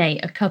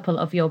nominate a couple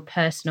of your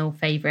personal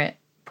favourite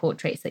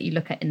portraits that you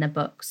look at in the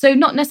book. So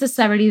not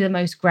necessarily the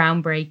most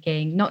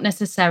groundbreaking, not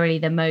necessarily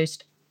the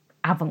most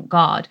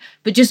avant-garde,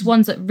 but just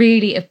ones that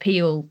really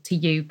appeal to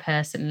you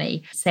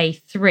personally. Say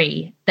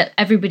 3 that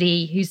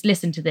everybody who's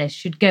listened to this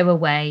should go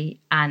away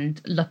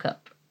and look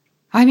up.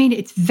 I mean,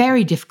 it's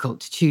very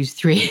difficult to choose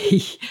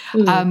 3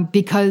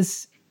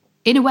 because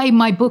in a way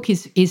my book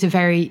is a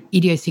very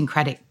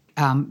idiosyncratic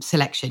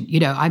selection.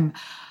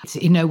 It's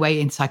in no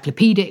way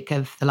encyclopedic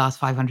of the last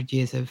 500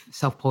 years of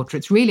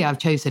self-portraits. Really, I've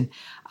chosen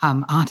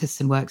artists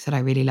and works that I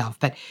really love.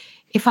 But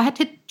if I had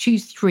to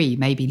choose 3,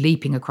 maybe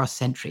leaping across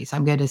centuries,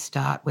 I'm going to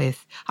start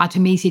with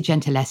Artemisia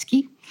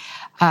Gentileschi,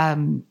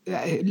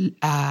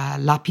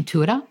 La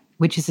Pittura,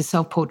 which is a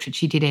self-portrait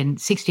she did in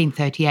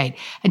 1638.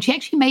 And she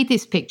actually made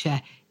this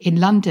picture in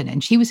London,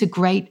 and she was a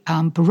great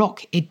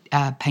Baroque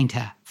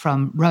painter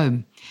from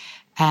Rome.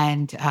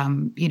 And,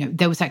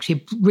 there was actually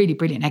a really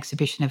brilliant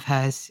exhibition of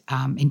hers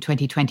in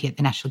 2020 at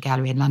the National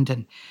Gallery in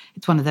London.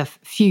 It's one of the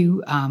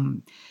few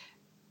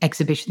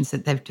exhibitions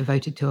that they've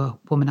devoted to a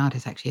woman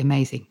artist, actually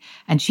amazing.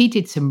 And she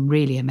did some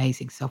really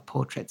amazing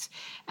self-portraits.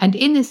 And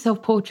in this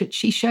self-portrait,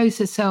 she shows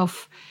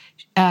herself,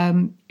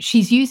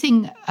 she's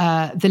using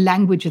the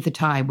language of the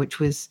time, which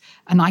was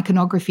an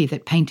iconography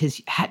that painters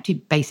had to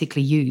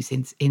basically use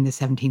in the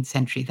 17th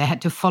century. They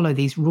had to follow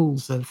these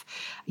rules of,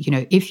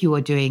 if you were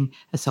doing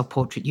a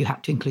self-portrait, you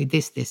had to include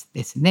this, this,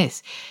 this, and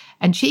this.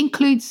 And she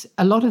includes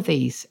a lot of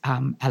these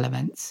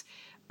elements,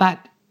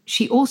 but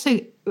she also,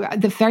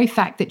 the very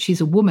fact that she's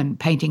a woman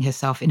painting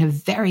herself in a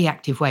very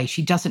active way,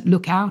 she doesn't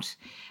look out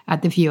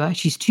at the viewer.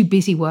 She's too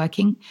busy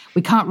working.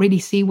 We can't really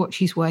see what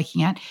she's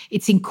working at.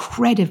 It's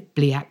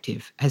incredibly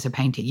active as a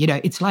painting.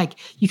 It's like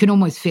you can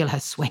almost feel her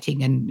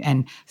sweating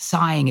and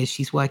sighing as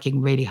she's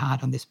working really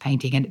hard on this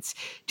painting. And it's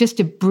just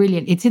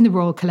it's in the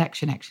Royal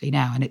Collection actually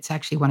now, and it's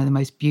actually one of the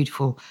most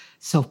beautiful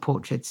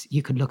self-portraits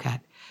you could look at.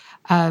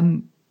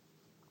 Then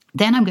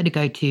I'm going to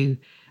go to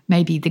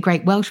maybe the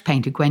great Welsh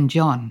painter Gwen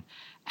John.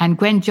 And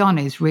Gwen John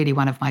is really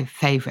one of my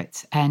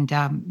favourites. And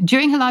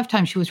during her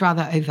lifetime, she was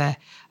rather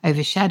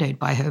overshadowed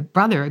by her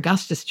brother,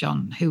 Augustus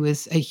John, who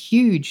was a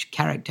huge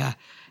character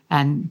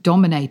and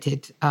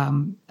dominated a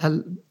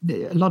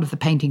lot of the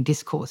painting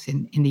discourse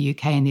in the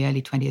UK in the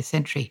early 20th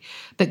century.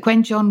 But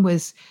Gwen John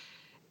was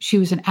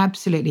an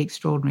absolutely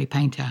extraordinary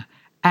painter.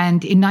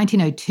 And in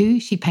 1902,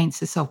 she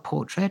paints a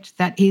self-portrait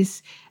that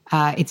is,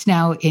 it's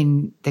now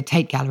in the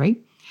Tate Gallery.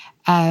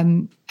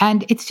 And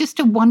it's just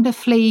a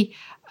wonderfully,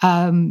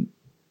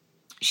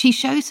 she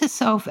shows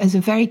herself as a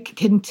very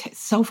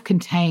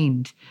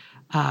self-contained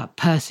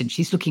person.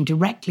 She's looking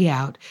directly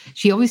out.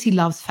 She obviously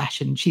loves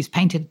fashion. She's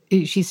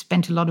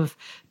spent a lot of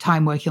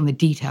time working on the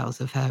details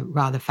of her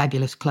rather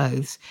fabulous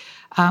clothes.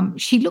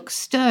 She looks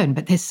stern,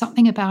 but there's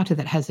something about her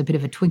that has a bit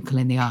of a twinkle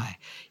in the eye.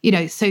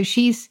 So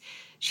she's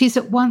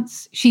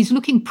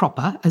looking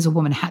proper, as a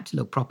woman had to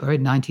look proper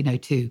in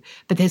 1902,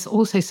 but there's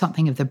also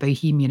something of the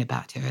bohemian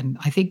about her. And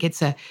I think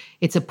it's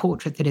a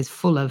portrait that is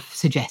full of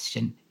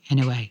suggestion in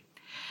a way.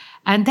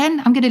 And then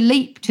I'm going to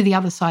leap to the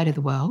other side of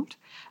the world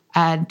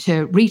and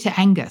to Rita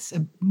Angus,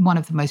 one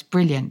of the most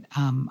brilliant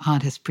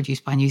artists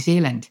produced by New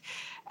Zealand.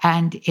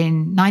 And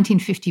in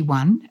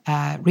 1951,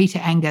 Rita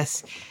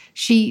Angus,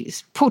 she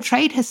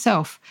portrayed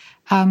herself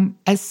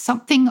as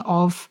something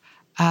of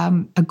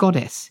a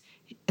goddess.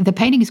 The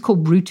painting is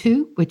called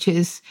Rutu, which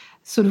is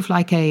sort of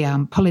like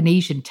a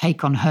Polynesian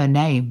take on her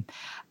name.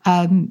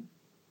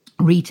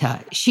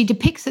 Rita, she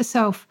depicts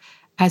herself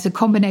as a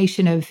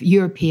combination of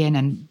European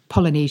and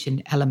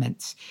Polynesian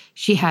elements.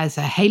 She has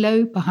a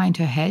halo behind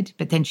her head,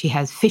 but then she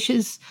has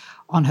fishes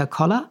on her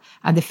collar,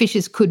 and the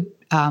fishes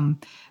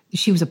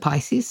she was a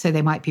Pisces, so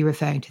they might be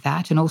referring to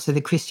that, and also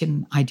the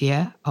Christian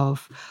idea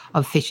of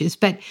fishes.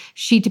 But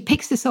she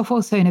depicts herself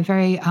also in a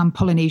very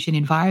Polynesian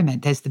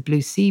environment. There's the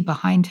blue sea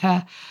behind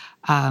her.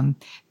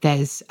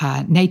 There's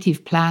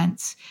native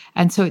plants.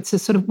 And so it's a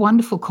sort of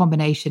wonderful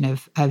combination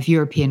of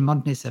European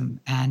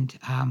modernism and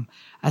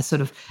a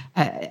sort of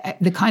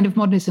the kind of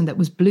modernism that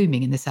was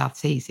blooming in the South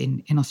Seas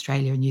in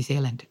Australia and New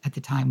Zealand at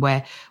the time,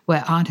 where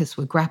artists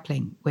were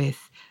grappling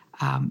with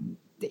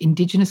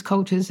Indigenous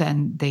cultures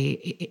and the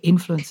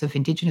influence of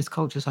Indigenous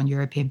cultures on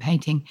European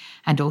painting,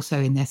 and also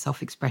in their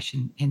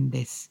self-expression in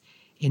this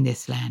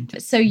land.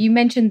 So you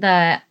mentioned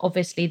there,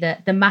 obviously,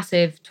 the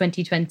massive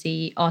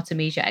 2020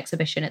 Artemisia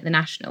exhibition at the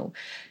National.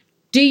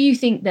 Do you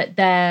think that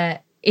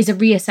there is a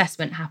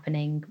reassessment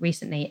happening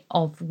recently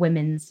of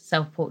women's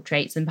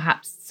self-portraits, and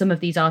perhaps some of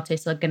these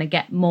artists are going to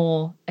get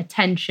more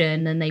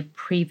attention than they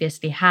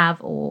previously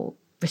have or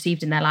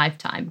received in their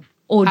lifetime?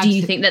 Or do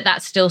you think that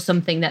that's still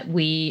something that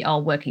we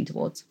are working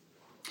towards?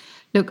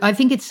 Look, I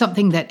think it's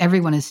something that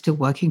everyone is still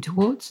working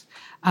towards.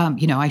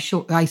 I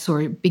saw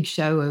a big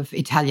show of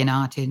Italian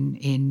art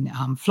in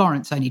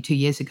Florence only 2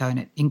 years ago, and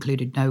it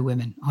included no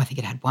women. I think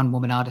it had one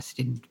woman artist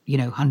in,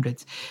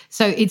 hundreds.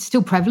 So it's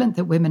still prevalent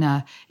that women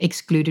are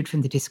excluded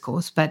from the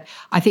discourse. But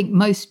I think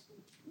most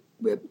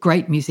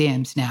great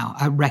museums now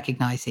are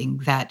recognizing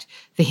that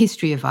the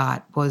history of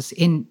art was,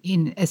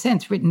 in a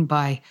sense, written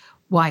by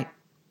white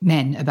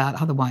men about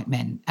other white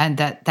men, and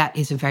that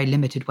is a very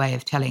limited way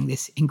of telling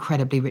this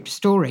incredibly rich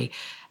story.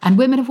 And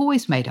women have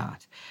always made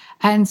art.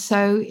 And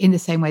so in the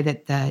same way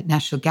that the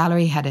National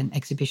Gallery had an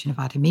exhibition of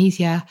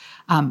Artemisia,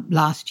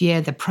 last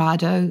year the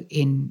Prado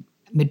in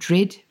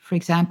Madrid, for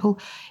example,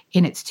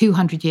 in its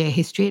 200-year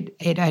history,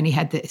 it only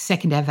had the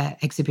second ever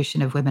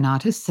exhibition of women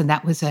artists, and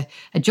that was a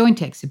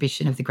joint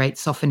exhibition of the great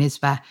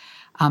Sofonisba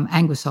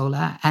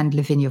Anguissola and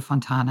Lavinia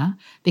Fontana,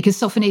 because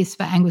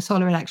Sofonisba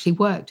Anguissola had actually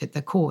worked at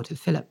the court of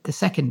Philip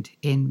II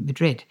in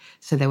Madrid.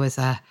 So there was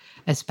a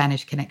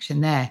Spanish connection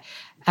there.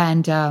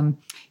 And,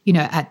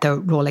 at the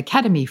Royal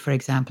Academy, for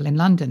example, in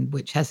London,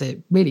 which has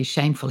a really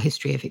shameful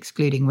history of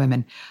excluding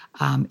women,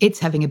 it's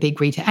having a big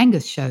Rita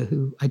Angus show,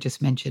 who I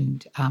just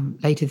mentioned,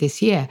 later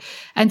this year.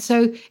 And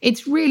so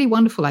it's really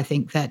wonderful, I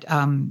think, that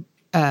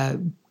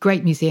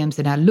great museums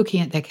are now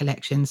looking at their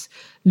collections,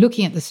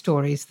 looking at the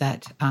stories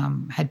that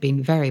had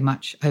been very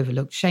much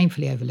overlooked,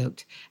 shamefully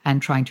overlooked,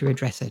 and trying to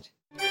redress it.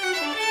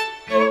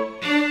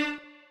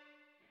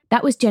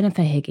 That was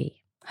Jennifer Higgie.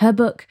 Her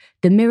book,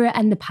 The Mirror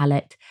and the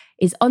Palette,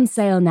 is on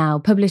sale now,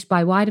 published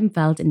by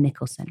Weidenfeld and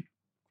Nicholson.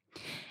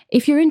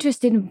 If you're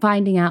interested in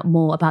finding out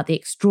more about the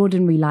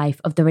extraordinary life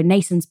of the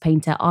Renaissance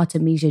painter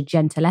Artemisia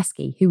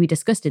Gentileschi, who we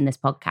discussed in this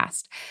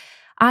podcast,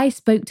 I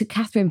spoke to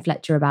Catherine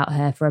Fletcher about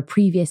her for a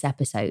previous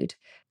episode.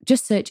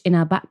 Just search in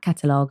our back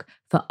catalogue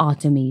for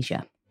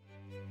Artemisia.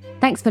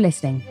 Thanks for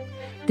listening.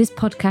 This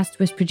podcast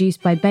was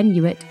produced by Ben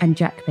Hewitt and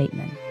Jack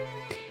Bateman.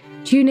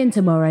 Tune in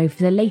tomorrow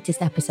for the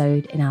latest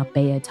episode in our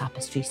Bayeux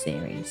Tapestry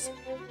series.